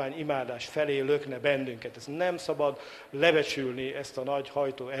bálvány imádás felé lökne bennünket. Ez nem szabad lebecsülni ezt a nagy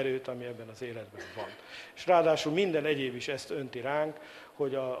hajtó erőt, ami ebben az életben van. És ráadásul minden egyéb is ezt önti ránk,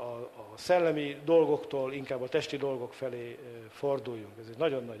 hogy a szellemi dolgoktól inkább a testi dolgok felé forduljunk. Ez egy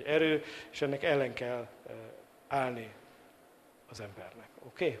nagyon nagy erő, és ennek ellen kell állni az embernek.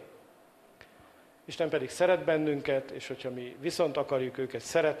 Oké? Isten pedig szeret bennünket, és hogyha mi viszont akarjuk őket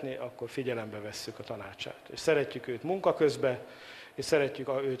szeretni, akkor figyelembe vesszük a tanácsát. És szeretjük őt munka közben, és szeretjük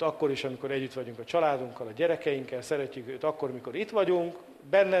őt akkor is, amikor együtt vagyunk a családunkkal, a gyerekeinkkel, szeretjük őt akkor, amikor itt vagyunk,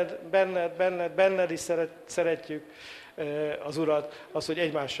 benned is szeretjük az Urat, az, hogy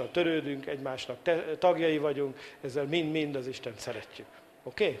egymással törődünk, egymásnak tagjai vagyunk, ezzel mind-mind az Istent szeretjük.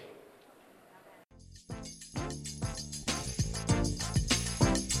 Oké?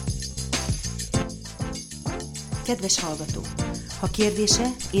 Kedves hallgató! Ha kérdése,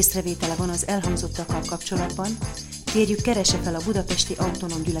 észrevétele van az elhangzottakkal kapcsolatban, kérjük, keresse fel a Budapesti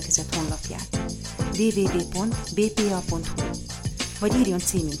Autonóm Gyülekezet honlapját www.bpa.hu, vagy írjon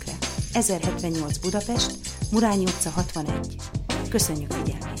címünkre 1078 Budapest, Murányi utca 61. Köszönjük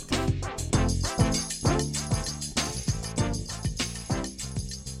figyelmét!